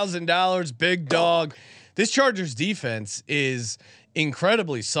 $8,000, big dog. This Chargers defense is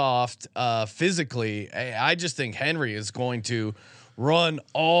incredibly soft physically. I just think Henry is going to run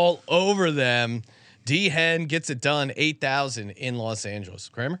all over them. D-Hen gets it done, 8,000 in Los Angeles.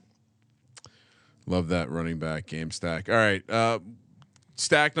 Kramer? Love that running back game stack. All right,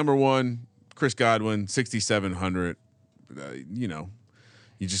 stack number 1, Chris Godwin, 6,700.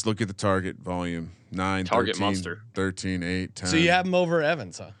 You just look at the target volume, 9, Target 13, monster. 13, 8, 10. So you have him over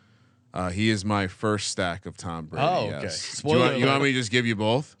Evans, huh? He is my first stack of Tom Brady. Oh, okay. Yes. You want me to just give you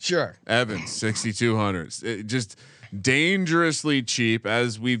both? Sure. Evans, 6,200. Just dangerously cheap,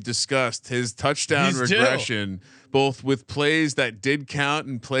 as we've discussed. His touchdown He's regression, both with plays that did count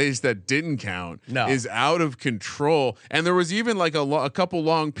and plays that didn't count, is out of control. And there was even like a couple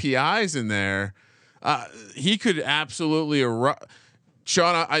long PIs in there. He could absolutely erupt.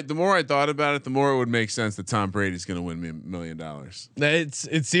 Sean, the more I thought about it, the more it would make sense that Tom Brady's going to win me $1 million.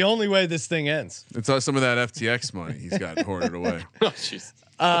 It's the only way this thing ends. It's some of that FTX money he's got hoarded away. Oh, jeez.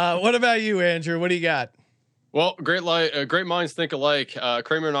 What about you, Andrew? What do you got? Well, great minds think alike.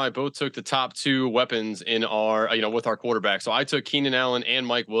 Kramer and I both took the top 2 weapons in our, with our quarterback. So I took Keenan Allen and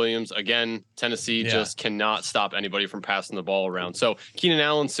Mike Williams. Again, Tennessee just cannot stop anybody from passing the ball around. So Keenan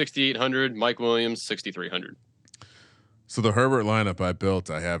Allen, 6,800. Mike Williams, 6,300. So the Herbert lineup I built,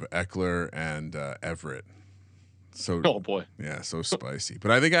 I have Eckler and Everett. So oh boy, yeah, so spicy.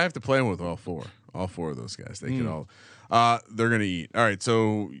 But I think I have to play them with all four of those guys. They can all. They're gonna eat. All right.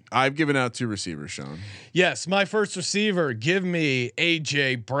 So I've given out 2 receivers, Sean. Yes, my first receiver. Give me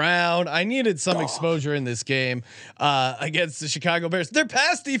AJ Brown. I needed some exposure in this game against the Chicago Bears. Their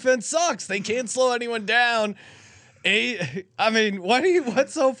pass defense sucks. They can't slow anyone down.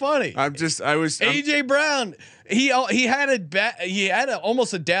 What's so funny? AJ Brown. He had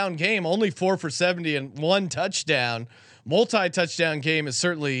almost a down game, only 4 for 70 and 1 touchdown. Multi-touchdown game is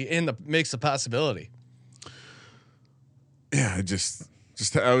certainly in the mix of possibility. Yeah,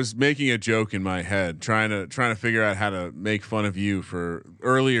 I was making a joke in my head, trying to figure out how to make fun of you for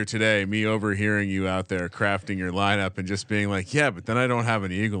earlier today, me overhearing you out there crafting your lineup and just being like, yeah, but then I don't have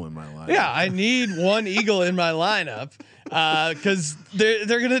an eagle in my lineup. Yeah, I need one eagle in my lineup because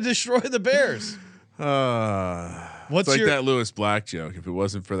they're gonna destroy the Bears. What's like that Lewis Black joke? If it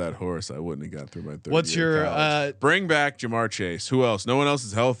wasn't for that horse, I wouldn't have got through my third. What's your bring back Jamar Chase? Who else? No one else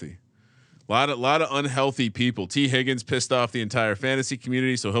is healthy. lot of unhealthy people. T. Higgins pissed off the entire fantasy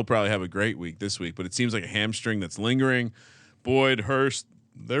community, so he'll probably have a great week this week. But it seems like a hamstring that's lingering. Boyd, Hurst,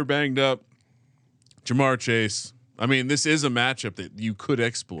 they're banged up. Jamar Chase. I mean, this is a matchup that you could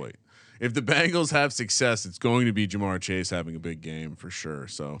exploit. If the Bengals have success, it's going to be Jamar Chase having a big game for sure.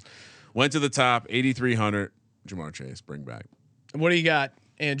 So went to the top, 8,300. Jamar Chase, bring back. What do you got,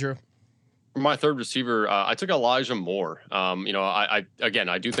 Andrew? For my third receiver, I took Elijah Moore. I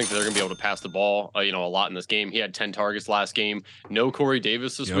do think that they're going to be able to pass the ball, a lot in this game. He had 10 targets last game. No Corey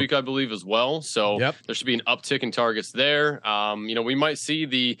Davis this week, I believe, as well. So there should be an uptick in targets there. We might see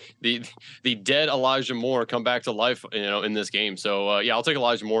the dead Elijah Moore come back to life, in this game. So I'll take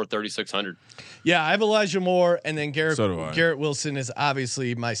Elijah Moore at 3,600. Yeah, I have Elijah Moore, and then Garrett. So do I. Garrett Wilson is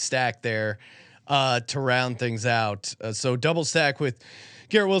obviously my stack there to round things out. So double stack with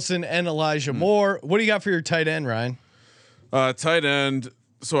Garrett Wilson and Elijah Moore. What do you got for your tight end, Ryan? Tight end.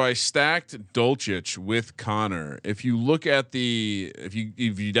 So I stacked Dulcich with Connor. If you look at if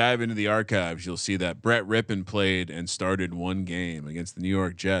you dive into the archives, you'll see that Brett Rippon played and started one game against the New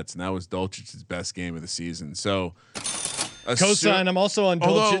York Jets, and that was Dulcich's best game of the season. So Cosign. I'm also on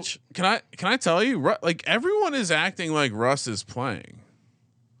Dulcich. Can I tell you, like everyone is acting like Russ is playing.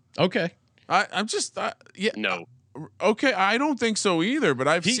 Okay. I'm just No. Okay, I don't think so either. But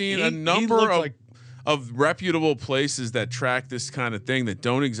I've seen a number of reputable places that track this kind of thing that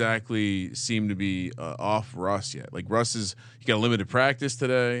don't exactly seem to be off Russ yet. Like Russ he got a limited practice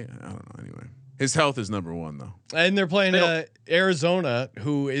today. I don't know. Anyway, his health is number one though. And they're playing Arizona,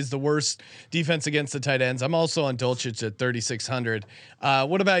 who is the worst defense against the tight ends. I'm also on Dulcich at 3,600.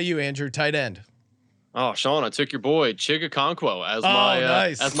 What about you, Andrew? Tight end. Oh, Sean, I took your boy Chig Okonkwo as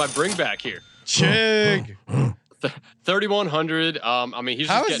as my bring back here. Chig. 3,100. He's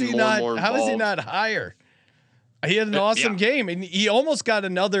just getting more and more involved. How is he not higher? He had an awesome game, and he almost got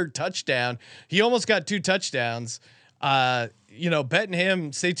another touchdown. He almost got 2 touchdowns. Betting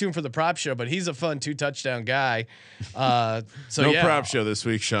him. Stay tuned for the prop show, but he's a fun 2 touchdown guy. No prop show this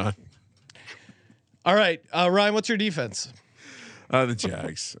week, Sean. All right, Ryan, what's your defense? The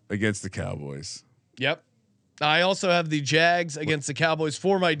Jags against the Cowboys. Yep. I also have the Jags against the Cowboys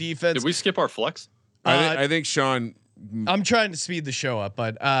for my defense. Did we skip our flex? I think Sean. I'm trying to speed the show up,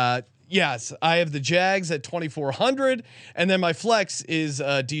 but yes, I have the Jags at 2,400, and then my flex is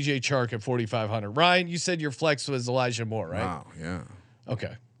DJ Chark at 4,500. Ryan, you said your flex was Elijah Moore, right? Wow. Yeah.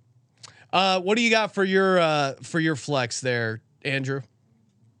 Okay. What do you got for your flex there, Andrew?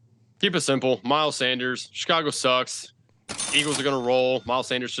 Keep it simple. Miles Sanders. Chicago sucks. Eagles are going to roll. Miles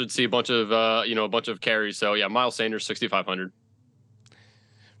Sanders should see a bunch of carries. So yeah, Miles Sanders 6,500.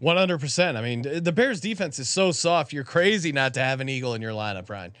 100%. I mean, the Bears defense is so soft. You're crazy not to have an Eagle in your lineup,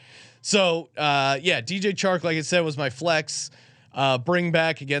 Ryan. So, DJ Chark, like I said, was my flex. Bring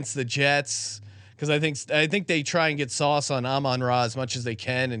back against the Jets because I think they try and get sauce on Amon-Ra as much as they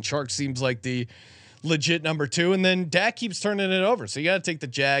can, and Chark seems like the legit number 2. And then Dak keeps turning it over, so you got to take the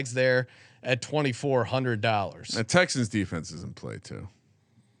Jags there at $2,400. The Texans defense is in play too.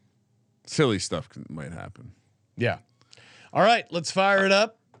 Silly stuff might happen. Yeah. All right, let's fire it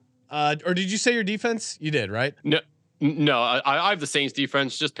up. Or did you say your defense? You did, right? No. I have the Saints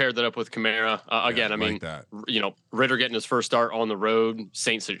defense. Just paired that up with Kamara. Again, I mean, that. Ritter getting his first start on the road.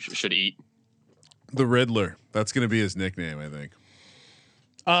 Saints should eat. The Riddler. That's going to be his nickname, I think.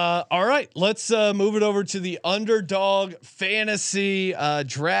 All right, let's move it over to the Underdog Fantasy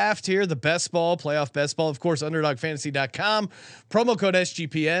draft here. The best ball, playoff best ball, of course, underdogfantasy.com. Promo code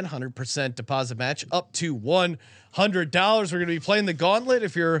SGPN, 100% deposit match up to $100. We're going to be playing the gauntlet.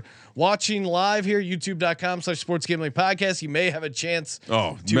 If you're watching live here, youtube.com/sports gambling podcast, you may have a chance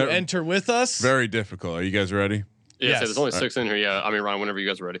to enter with us. Very difficult. Are you guys ready? Yeah, yes. There's only 6 in here. Yeah, I mean, Ryan, whenever you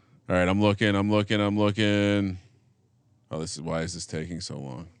guys are ready. All right, I'm looking. Oh, why is this taking so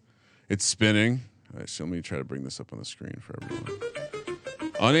long? It's spinning. All right, so let me try to bring this up on the screen for everyone.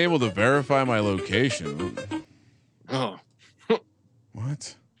 Unable to verify my location. Oh.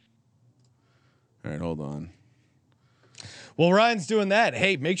 What? All right, hold on. Well, Ryan's doing that.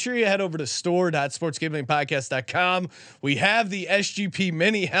 Hey, make sure you head over to store.sportsgamblingpodcast.com. We have the SGP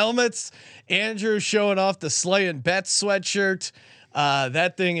mini helmets. Andrew showing off the Slay and Bet sweatshirt.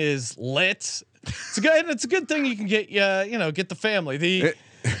 That thing is lit. It's a good thing you can get get the family. The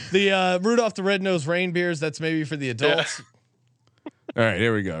Rudolph the Red-Nosed Reindeers, that's maybe for the adults. All right,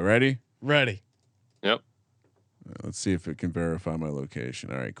 here we go. Ready? Ready. Yep. Let's see if it can verify my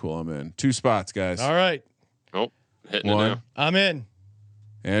location. All right, cool. I'm in. 2 spots, guys. All right. Oh, hitting 1. it now. I'm in.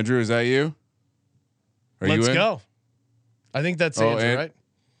 Andrew, is that you? Let's go. I think that's Andrew, right?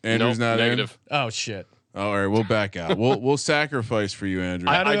 Andrew's not negative. Oh shit. All right, we'll back out. We'll sacrifice for you, Andrew.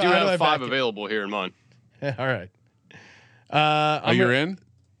 I do how do have I 5 back it? available here in mine. All right. You're in?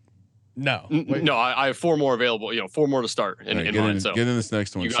 No. Wait. No, I have 4 more available. 4 more to start in, All right, in get mine. in, So get in this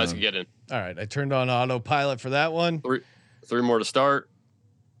next one. you guys son. can get in. All right. I turned on autopilot for that one. 3 more to start.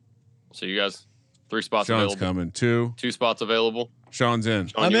 So you guys, 3 spots Sean's available. coming. 2. 2 spots available. Sean's in.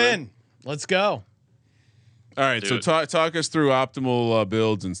 Sean, I'm you in. Let's go. All right, Do so it. talk us through optimal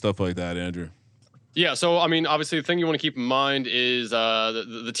builds and stuff like that, Andrew. Yeah, so I mean, obviously, the thing you want to keep in mind is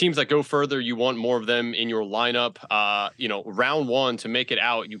the teams that go further. You want more of them in your lineup. Round 1 to make it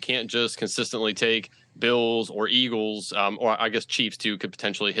out, you can't just consistently take Bills or Eagles, or I guess Chiefs too could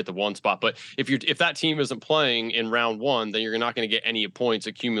potentially hit the 1 spot. But if that team isn't playing in round 1, then you're not going to get any points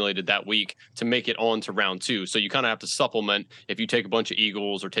accumulated that week to make it on to round 2. So you kind of have to supplement if you take a bunch of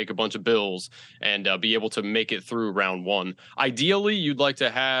Eagles or take a bunch of Bills and be able to make it through round 1. Ideally, you'd like to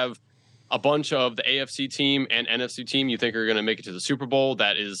have a bunch of the AFC team and NFC team you think are going to make it to the Super Bowl.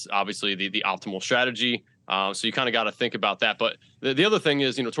 That is obviously the optimal strategy. So you kind of got to think about that. But the other thing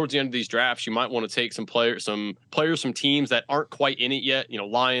is, towards the end of these drafts, you might want to take some players from teams that aren't quite in it yet.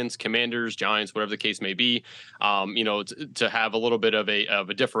 Lions, Commanders, Giants, whatever the case may be. To have a little bit of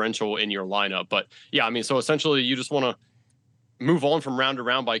a differential in your lineup. But yeah, I mean, so essentially, you just want to move on from round to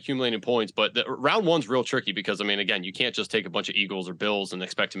round by accumulating points. But the round 1's real tricky because, I mean, again, you can't just take a bunch of Eagles or Bills and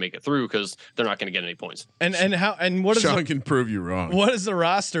expect to make it through because they're not going to get any points. And what is Sean can prove you wrong. what does the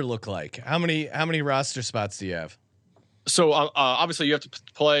roster look like? How many roster spots do you have? So obviously you have to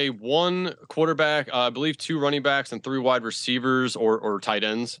play 1 quarterback, I believe 2 running backs and 3 wide receivers or tight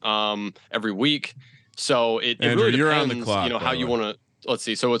ends every week. So it Andrew, really you're depends, on the clock, how by you the way. want to. Let's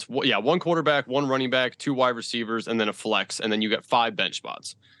see. So it's 1 quarterback, 1 running back, 2 wide receivers, and then a flex, and then you get 5 bench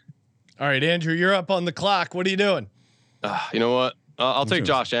spots. All right, Andrew, you're up on the clock. What are you doing? You know what? I'll take gonna-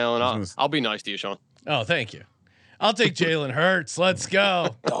 Josh Allen. I was I'll be nice to you, Sean. Oh, thank you. I'll take Jalen Hurts. Let's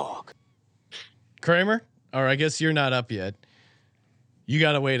go. Dog. Kramer? Or I guess you're not up yet. You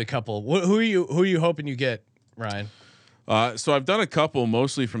got to wait a couple. Who are you hoping you get, Ryan? So I've done a couple,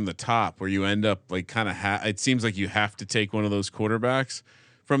 mostly from the top, where you end up like kind of. It seems like you have to take one of those quarterbacks.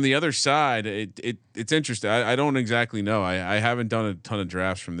 From the other side, it's interesting. I don't exactly know. I haven't done a ton of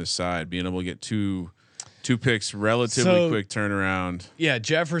drafts from this side. Being able to get two picks, relatively quick turnaround. Yeah,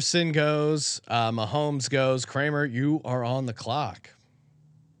 Jefferson goes, Mahomes goes. Kramer, you are on the clock.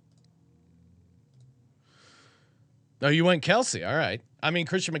 Oh, you went Kelsey. All right. I mean,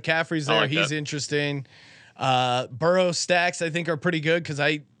 Christian McCaffrey's there. like He's that. interesting. Burrow stacks, I think, are pretty good because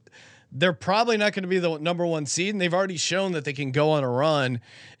they're probably not going to be the number 1 seed, and they've already shown that they can go on a run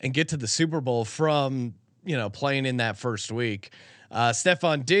and get to the Super Bowl from playing in that first week.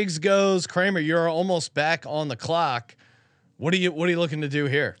 Stephon Diggs goes. Kramer, you're almost back on the clock. What are you looking to do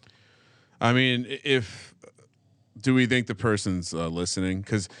here? I mean, do we think the person's listening?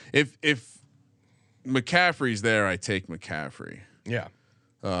 Because if McCaffrey's there, I take McCaffrey. Yeah.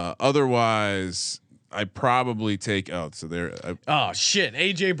 Otherwise, I probably take. So there. Oh shit!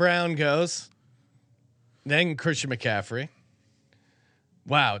 AJ Brown goes. Then Christian McCaffrey.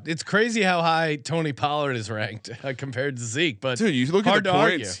 Wow, it's crazy how high Tony Pollard is ranked compared to Zeke. But Dude, you look at hard the to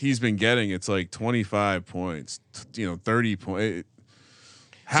points argue. he's been getting. It's like 25 points. 30 points.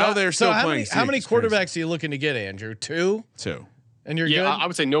 How So- they're so still how playing? Many, how Zeke many is crazy. quarterbacks are you looking to get, Andrew? 2, 2. and you're Yeah, good. I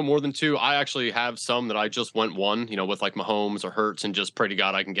would say no more than 2. I actually have some that I just went 1, with like Mahomes or Hurts, and just pray to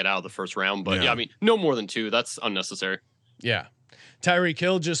God I can get out of the first round. But Yeah. yeah I mean, no more than 2. That's unnecessary. Yeah, Tyreek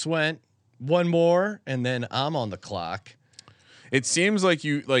Hill just went 1 more, and then I'm on the clock. It seems like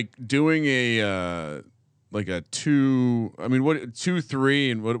you like doing a 2. I mean, what 2,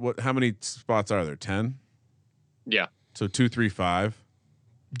 3, and what? How many spots are there? 10. Yeah. So 2, 3, 5.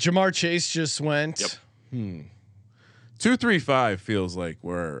 Jamar Chase just went. Yep. 2, 3, 5 feels like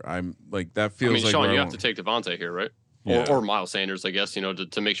where I'm like that feels I mean, like Sean, where you I have to take Devontae here, right? Yeah. Or Miles Sanders, I guess,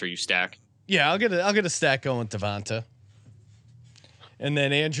 to make sure you stack. Yeah, I'll get a stack going with Devonta. And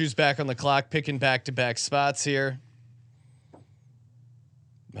then Andrew's back on the clock, picking back-to-back spots here.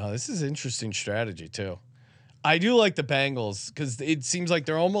 Oh, this is interesting strategy too. I do like the Bengals because it seems like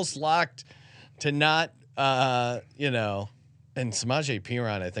they're almost locked to not, and Samaje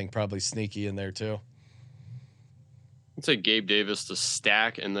Perine, I think, probably sneaky in there too. I'd say Gabe Davis to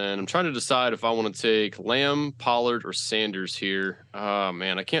stack, and then I'm trying to decide if I want to take Lamb, Pollard, or Sanders here. Oh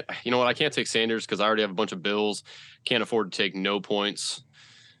man, I can't. You know what? I can't take Sanders because I already have a bunch of Bills. Can't afford to take no points.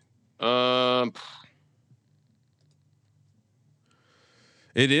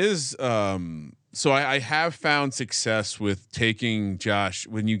 It is. So I have found success with taking Josh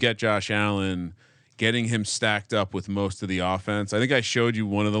when you get Josh Allen, getting him stacked up with most of the offense. I think I showed you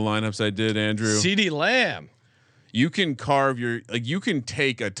one of the lineups I did, Andrew. CeeDee Lamb. You can carve you can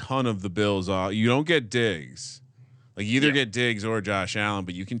take a ton of the Bills off. You don't get Diggs. Like either get Diggs or Josh Allen,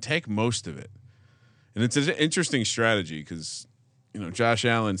 but you can take most of it. And it's an interesting strategy because, Josh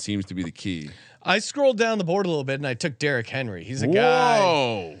Allen seems to be the key. I scrolled down the board a little bit and I took Derrick Henry. He's a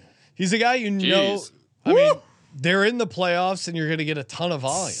guy. He's a guy Jeez. I mean, they're in the playoffs and you're going to get a ton of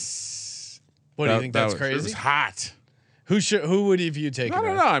volume. What do you think? That's crazy. It was hot. Who would have you taken? I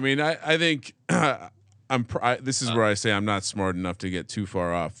don't know. I mean, I think this is where I say I'm not smart enough to get too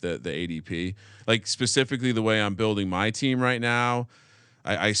far off the ADP. Like specifically the way I'm building my team right now,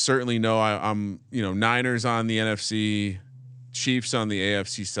 I certainly know I'm Niners on the NFC, Chiefs on the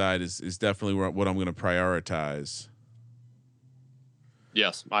AFC side is definitely what I'm going to prioritize.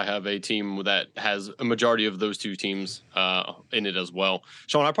 Yes, I have a team that has a majority of those two teams in it as well.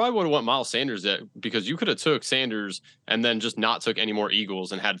 Sean, I probably would have went Miles Sanders because you could have took Sanders and then just not took any more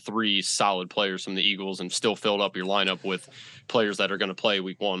Eagles and had 3 solid players from the Eagles and still filled up your lineup with players that are going to play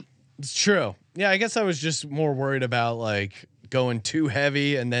week 1. It's true. Yeah, I guess I was just more worried about like going too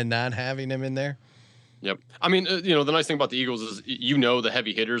heavy and then not having him in there. Yep. I mean, the nice thing about the Eagles is the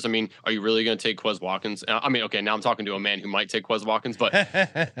heavy hitters. I mean, are you really going to take Quez Watkins? I mean, okay, now I'm talking to a man who might take Quez Watkins, but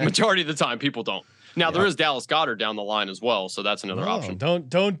majority of the time people don't. Now there is Dallas Goedert down the line as well, so that's another option.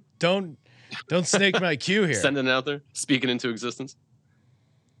 Don't snake my cue here. Sending it out there, speaking into existence.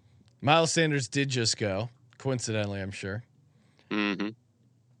 Miles Sanders did just go, coincidentally, I'm sure. Mm-hmm.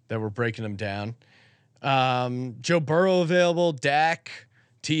 That we're breaking them down. Joe Burrow available, Dak,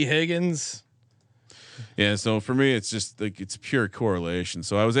 T. Higgins. Yeah, so for me, it's just like it's pure correlation.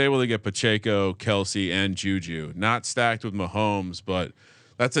 So I was able to get Pacheco, Kelsey, and Juju, not stacked with Mahomes, but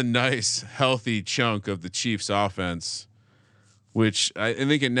that's a nice, healthy chunk of the Chiefs' offense. Which I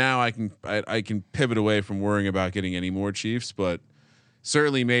think now I can pivot away from worrying about getting any more Chiefs, but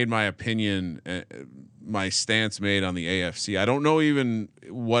certainly made my opinion, my stance made on the AFC. I don't know even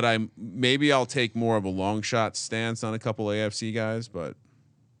what maybe I'll take more of a long shot stance on a couple AFC guys, but.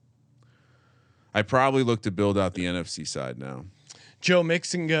 I probably look to build out the NFC side now. Joe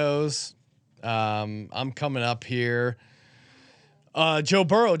Mixon goes. I'm coming up here. Joe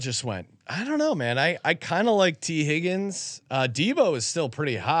Burrow just went. I don't know, man. I kind of like T. Higgins. Debo is still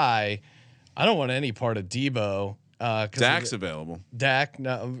pretty high. I don't want any part of Debo. Dak's available. Dak.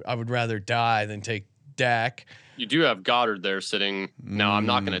 No, I would rather die than take Dak. You do have Goddard there sitting. Now I'm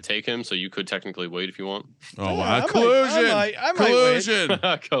not going to take him, so you could technically wait if you want. Oh, wow. Collusion. I might collusion.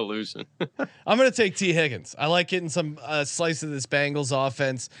 Collusion. I'm going to take T. Higgins. I like getting some slice of this Bengals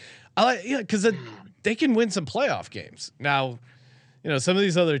offense. I like because they can win some playoff games. Now, some of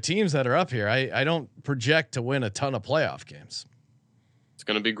these other teams that are up here, I don't project to win a ton of playoff games. It's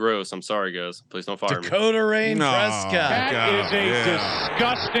going to be gross. I'm sorry, guys. Please don't fire me. Dakota Rain Prescott. That is a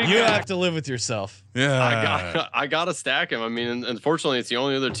disgusting. You have to live with yourself. Yeah. I got to stack him. I mean, unfortunately, it's the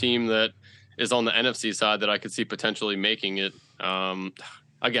only other team that is on the NFC side that I could see potentially making it.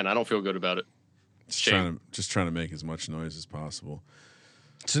 Again, I don't feel good about it. Just trying to make as much noise as possible.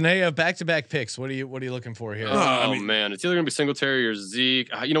 So now you have back-to-back picks. What are you looking for here? Man, it's either going to be Singletary or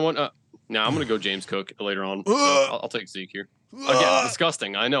Zeke. You know what? Now I'm going to go James Cook later on. So I'll take Zeke here. Again,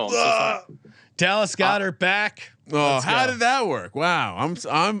 disgusting. I know. I'm so sorry. Dallas Goedert back. Oh, how did that work? Wow.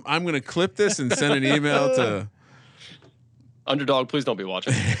 I'm going to clip this and send an email to Underdog. Please don't be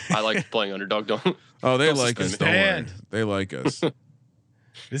watching. I like playing Underdog. Don't. Oh, they don't like us. suspend Don't me. worry. They like us.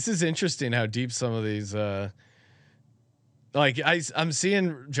 This is interesting how deep some of these. I'm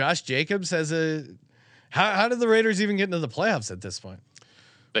seeing Josh Jacobs has a. How did the Raiders even get into the playoffs at this point?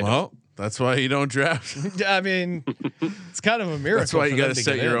 Well, that's why you don't draft. I mean, it's kind of a miracle. That's why you got to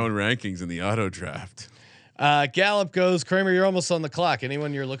set your own rankings in the auto draft. Gallup goes. Kramer, you're almost on the clock.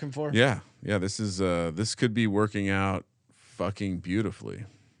 Anyone you're looking for? Yeah. This is this could be working out fucking beautifully.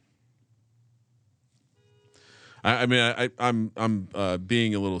 I'm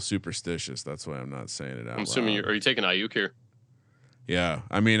being a little superstitious. That's why I'm not saying it out I'm assuming loud. are you taking Ayuk here? Yeah.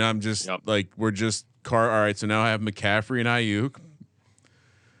 I mean, I'm just we're just all right. So now I have McCaffrey and Ayuk.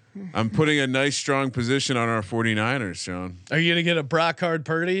 I'm putting a nice strong position on our 49ers, Sean. Are you gonna get a Brock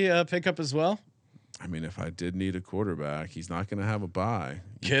Purdy pickup as well? I mean, if I did need a quarterback, he's not going to have a bye.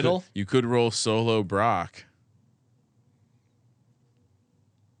 Kittle? You could roll solo Brock.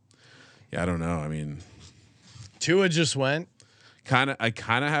 Yeah, I don't know. I mean, Tua just went. I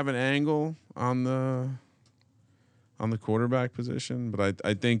kind of have an angle on the quarterback position, but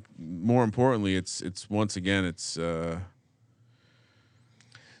I think more importantly, it's once again it's.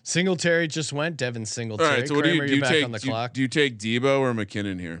 Singletary just went. Devin Singletary. All right, so what Kramer, do you back take? on the clock. Do you take Debo or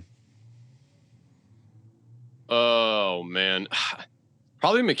McKinnon here? Oh man,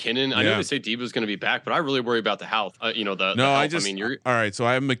 probably McKinnon. I know Yeah. they say Deebo's going to be back, but I really worry about the health. The No, health. I mean, you're all right. So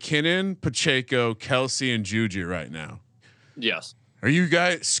I have McKinnon, Pacheco, Kelsey, and Juju right now. yes. Are you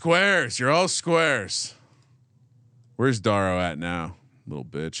guys squares? You're all squares. Where's Darrow at now? Little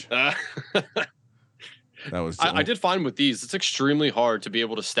bitch. That was. I did find with these, it's extremely hard to be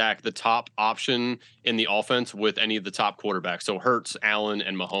able to stack the top option in the offense with any of the top quarterbacks. So Hurts, Allen,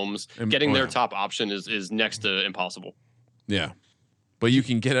 and Mahomes, getting their top option is next to impossible. Yeah, but you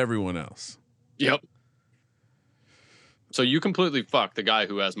can get everyone else. Yep. So you completely fuck the guy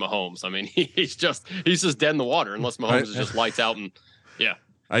who has Mahomes. I mean, he's just dead in the water unless Mahomes is just lights out and yeah.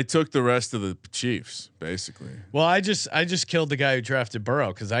 I took the rest of the Chiefs basically. Well, I just killed the guy who drafted Burrow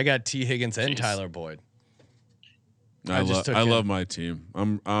because I got T. Higgins and Tyler Boyd. I love my team.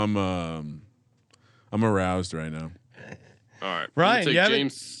 I'm aroused right now. All right, Ryan,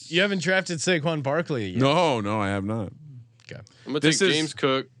 you haven't drafted Saquon Barkley yet. No, I have not. Okay. I'm gonna take James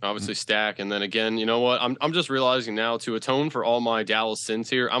Cook, obviously stack, and then again, you know what? I'm just realizing now to atone for all my Dallas sins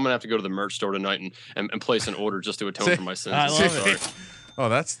here, I'm gonna have to go to the merch store tonight and place an order just to atone for my sins. I love it. Oh,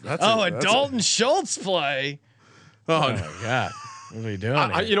 that's a Dalton Schultz play. Oh my god. What are we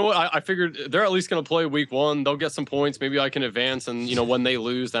doing? You know what? I figured they're at least going to play week 1. They'll get some points. Maybe I can advance, and when they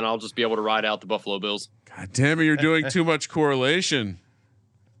lose, then I'll just be able to ride out the Buffalo Bills. God damn it! You're doing too much correlation.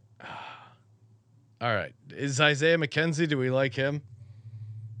 All right, is Isaiah McKenzie? Do we like him?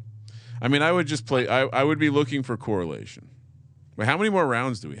 I mean, I would just play. I would be looking for correlation. Wait, how many more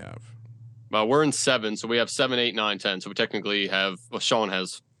rounds do we have? We're in 7, so we have 7, 8, 9, 10. So we technically have. Well, Sean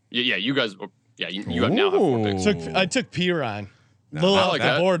has. Yeah, you guys. Yeah, you have now have 4 picks. I took Piron. No, I like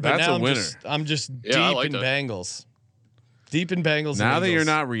that. Board, but That's now a winner. I'm just deep like in that. Bengals. Deep in Bengals. Now and that you're Eagles.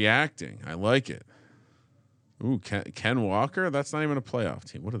 not reacting, I like it. Ooh, Ken Walker. That's not even a playoff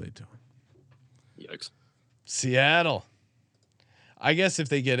team. What are they doing? Yikes. Seattle. I guess if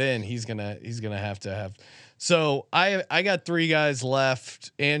they get in, he's gonna have to have. So I got 3 guys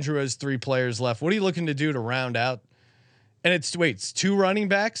left. Andrew has 3 players left. What are you looking to do to round out? And it's 2 running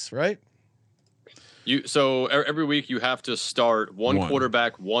backs, right? So every week you have to start one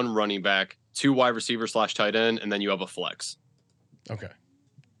quarterback, 1 running back, 2 wide receivers / tight end, and then you have a flex. Okay.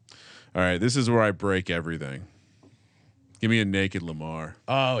 All right, this is where I break everything. Give me a naked Lamar.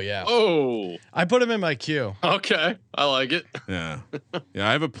 Oh yeah. Oh, I put him in my queue. okay. I like it. Yeah, yeah.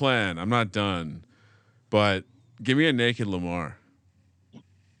 I have a plan. I'm not done, but give me a naked Lamar.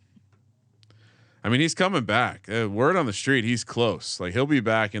 I mean, he's coming back. Word on the street, he's close. Like he'll be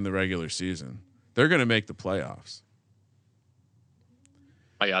back in the regular season. They're going to make the playoffs.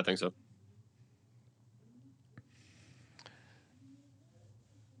 Oh, yeah, I think so.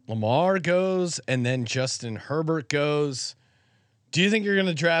 Lamar goes, and then Justin Herbert goes. Do you think you're going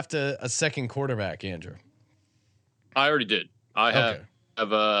to draft a second quarterback, Andrew? I already did. I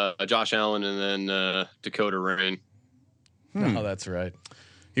have a Josh Allen and then Dakota Rain. Oh, that's right.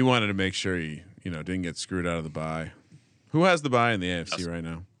 He wanted to make sure he, didn't get screwed out of the bye. Who has the bye in the AFC right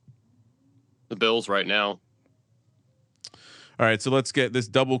now? The Bills right now. All right, so let's get this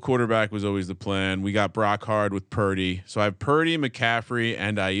double quarterback was always the plan. We got Brock Hard with Purdy. So I have Purdy, McCaffrey,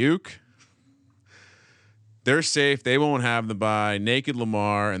 and Ayuk. They're safe. They won't have the bye. Naked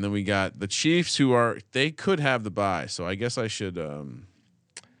Lamar, and then we got the Chiefs, they could have the bye. So I guess I should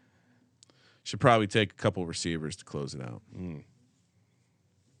probably take a couple receivers to close it out.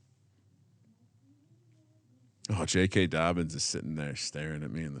 Oh, J.K. Dobbins is sitting there staring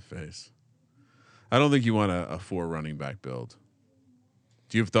at me in the face. I don't think you want a 4 running back build.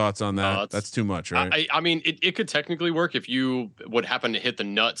 Do you have thoughts on that? That's too much, right? I mean, it could technically work if you would happen to hit the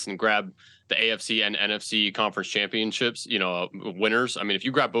nuts and grab the AFC and NFC conference championships, winners. I mean, if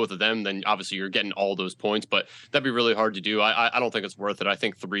you grab both of them, then obviously you're getting all those points, but that'd be really hard to do. I don't think it's worth it. I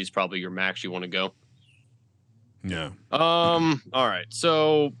think 3 is probably your max you want to go. Yeah. All right.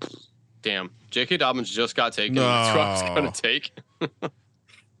 So, damn, J.K. Dobbins just got taken. No. That's what I was going to take.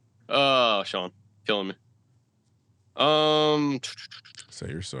 Oh, Sean, killing me. Say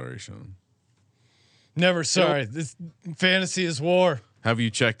you're sorry, Sean. Never sorry. This fantasy is war. Have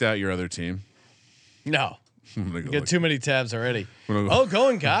you checked out your other team? No. I'm gonna You go got look. too many tabs already. Go.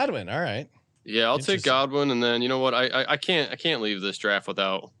 Going Godwin. All right. Yeah, I'll take Godwin, and then you know what? I can't leave this draft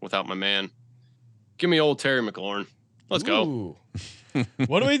without my man. Give me old Terry McLaurin. Let's go. Ooh.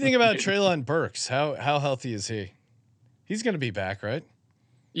 What do we think about Treylon Burks? How healthy is he? He's going to be back, right?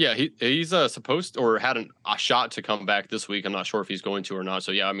 Yeah, he's supposed or had a shot to come back this week. I'm not sure if he's going to or not.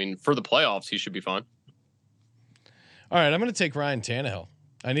 So yeah, I mean, for the playoffs, he should be fine. All right, I'm going to take Ryan Tannehill.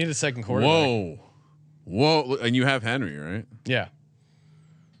 I need a second quarterback. Whoa! And you have Henry, right? Yeah.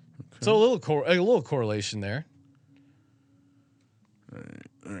 Okay. So a little correlation there.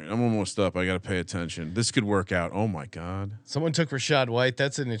 All right, I'm almost up. I got to pay attention. This could work out. Oh my God. Someone took Rachaad White.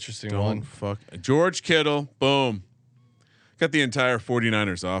 That's an interesting one. Fuck. George Kittle. Boom. Got the entire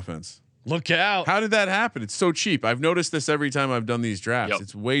 49ers offense. Look out. How did that happen? It's so cheap. I've noticed this every time I've done these drafts. Yep.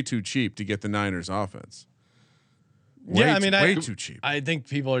 It's way too cheap to get the Niners offense. Way too cheap. I think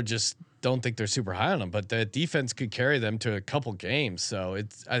people are just don't think they're super high on them, but the defense could carry them to a couple games. So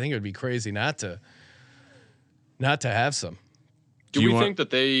I think it would be crazy not to have some. Do we think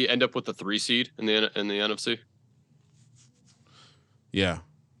that they end up with the 3 seed in the NFC? Yeah.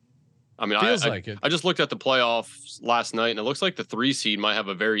 I mean, Feels like it. I just looked at the playoffs last night, and it looks like the 3 seed might have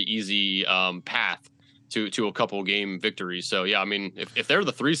a very easy path to a couple game victories. So yeah, I mean, if they're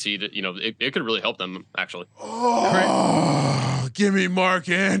the 3 seed, it could really help them actually. Oh, give me Mark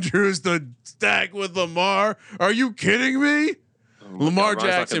Andrews to stack with Lamar. Are you kidding me? Lamar Ryan's not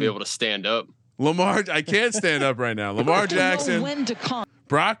Jackson gonna be able to stand up. I can't stand up right now. Lamar Jackson,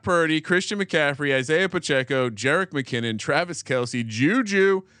 Brock Purdy, Christian McCaffrey, Isaiah Pacheco, Jerick McKinnon, Travis Kelce,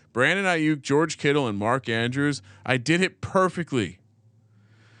 Juju, Brandon Ayuk, George Kittle, and Mark Andrews. I did it perfectly.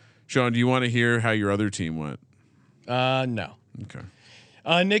 Sean, do you want to hear how your other team went? No. Okay.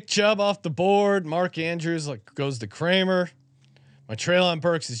 Nick Chubb off the board. Mark Andrews goes to Kramer. My Treylon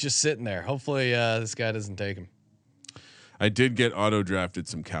Burks is just sitting there. Hopefully this guy doesn't take him. I did get auto drafted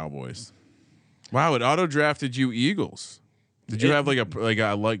some Cowboys. Wow, it auto drafted you Eagles. Did you have like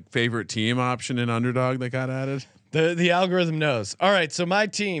a favorite team option in Underdog that got added? The algorithm knows. All right, so my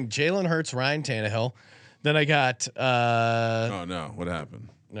team: Jalen Hurts, Ryan Tannehill. Then I got. Oh no! What happened?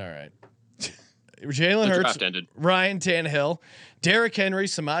 All right, Jalen Hurts, Ryan Tannehill, Derrick Henry,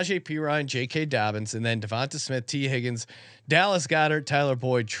 Samaje Perine, J.K. Dobbins, and then Devonta Smith, T. Higgins, Dallas Goedert, Tyler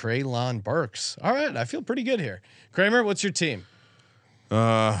Boyd, Treylon Burks. All right, I feel pretty good here. Kramer, what's your team?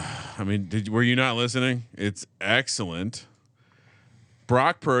 I mean, were you not listening? It's excellent.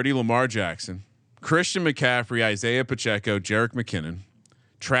 Brock Purdy, Lamar Jackson, Christian McCaffrey, Isaiah Pacheco, Jerick McKinnon,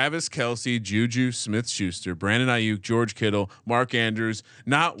 Travis Kelce, Juju Smith-Schuster, Brandon Ayuk, George Kittle, Mark Andrews.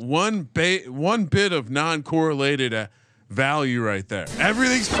 Not one bit of non-correlated value right there.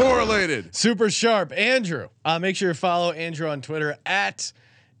 Everything's correlated. Super sharp, Andrew. Make sure you follow Andrew on Twitter at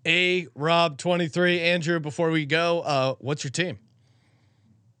 @Rob23. Andrew, before we go, what's your team?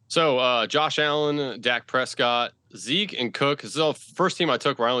 So Josh Allen, Dak Prescott, Zeke, and Cook. This is the first team I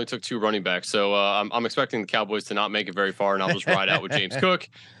took where I only took 2 running backs. So I'm expecting the Cowboys to not make it very far, and I'll just ride out with James Cook.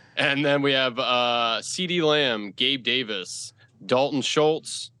 And then we have CeeDee Lamb, Gabe Davis, Dalton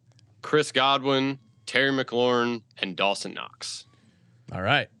Schultz, Chris Godwin, Terry McLaurin, and Dawson Knox. All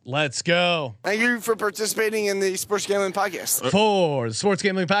right, let's go. Thank you for participating in the Sports Gambling Podcast. For the Sports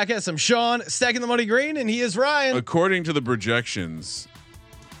Gambling Podcast, I'm Sean, stacking the money green, and he is Ryan. According to the projections,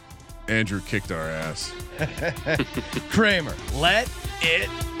 Andrew kicked our ass. Kramer, let it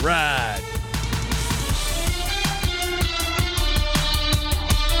ride.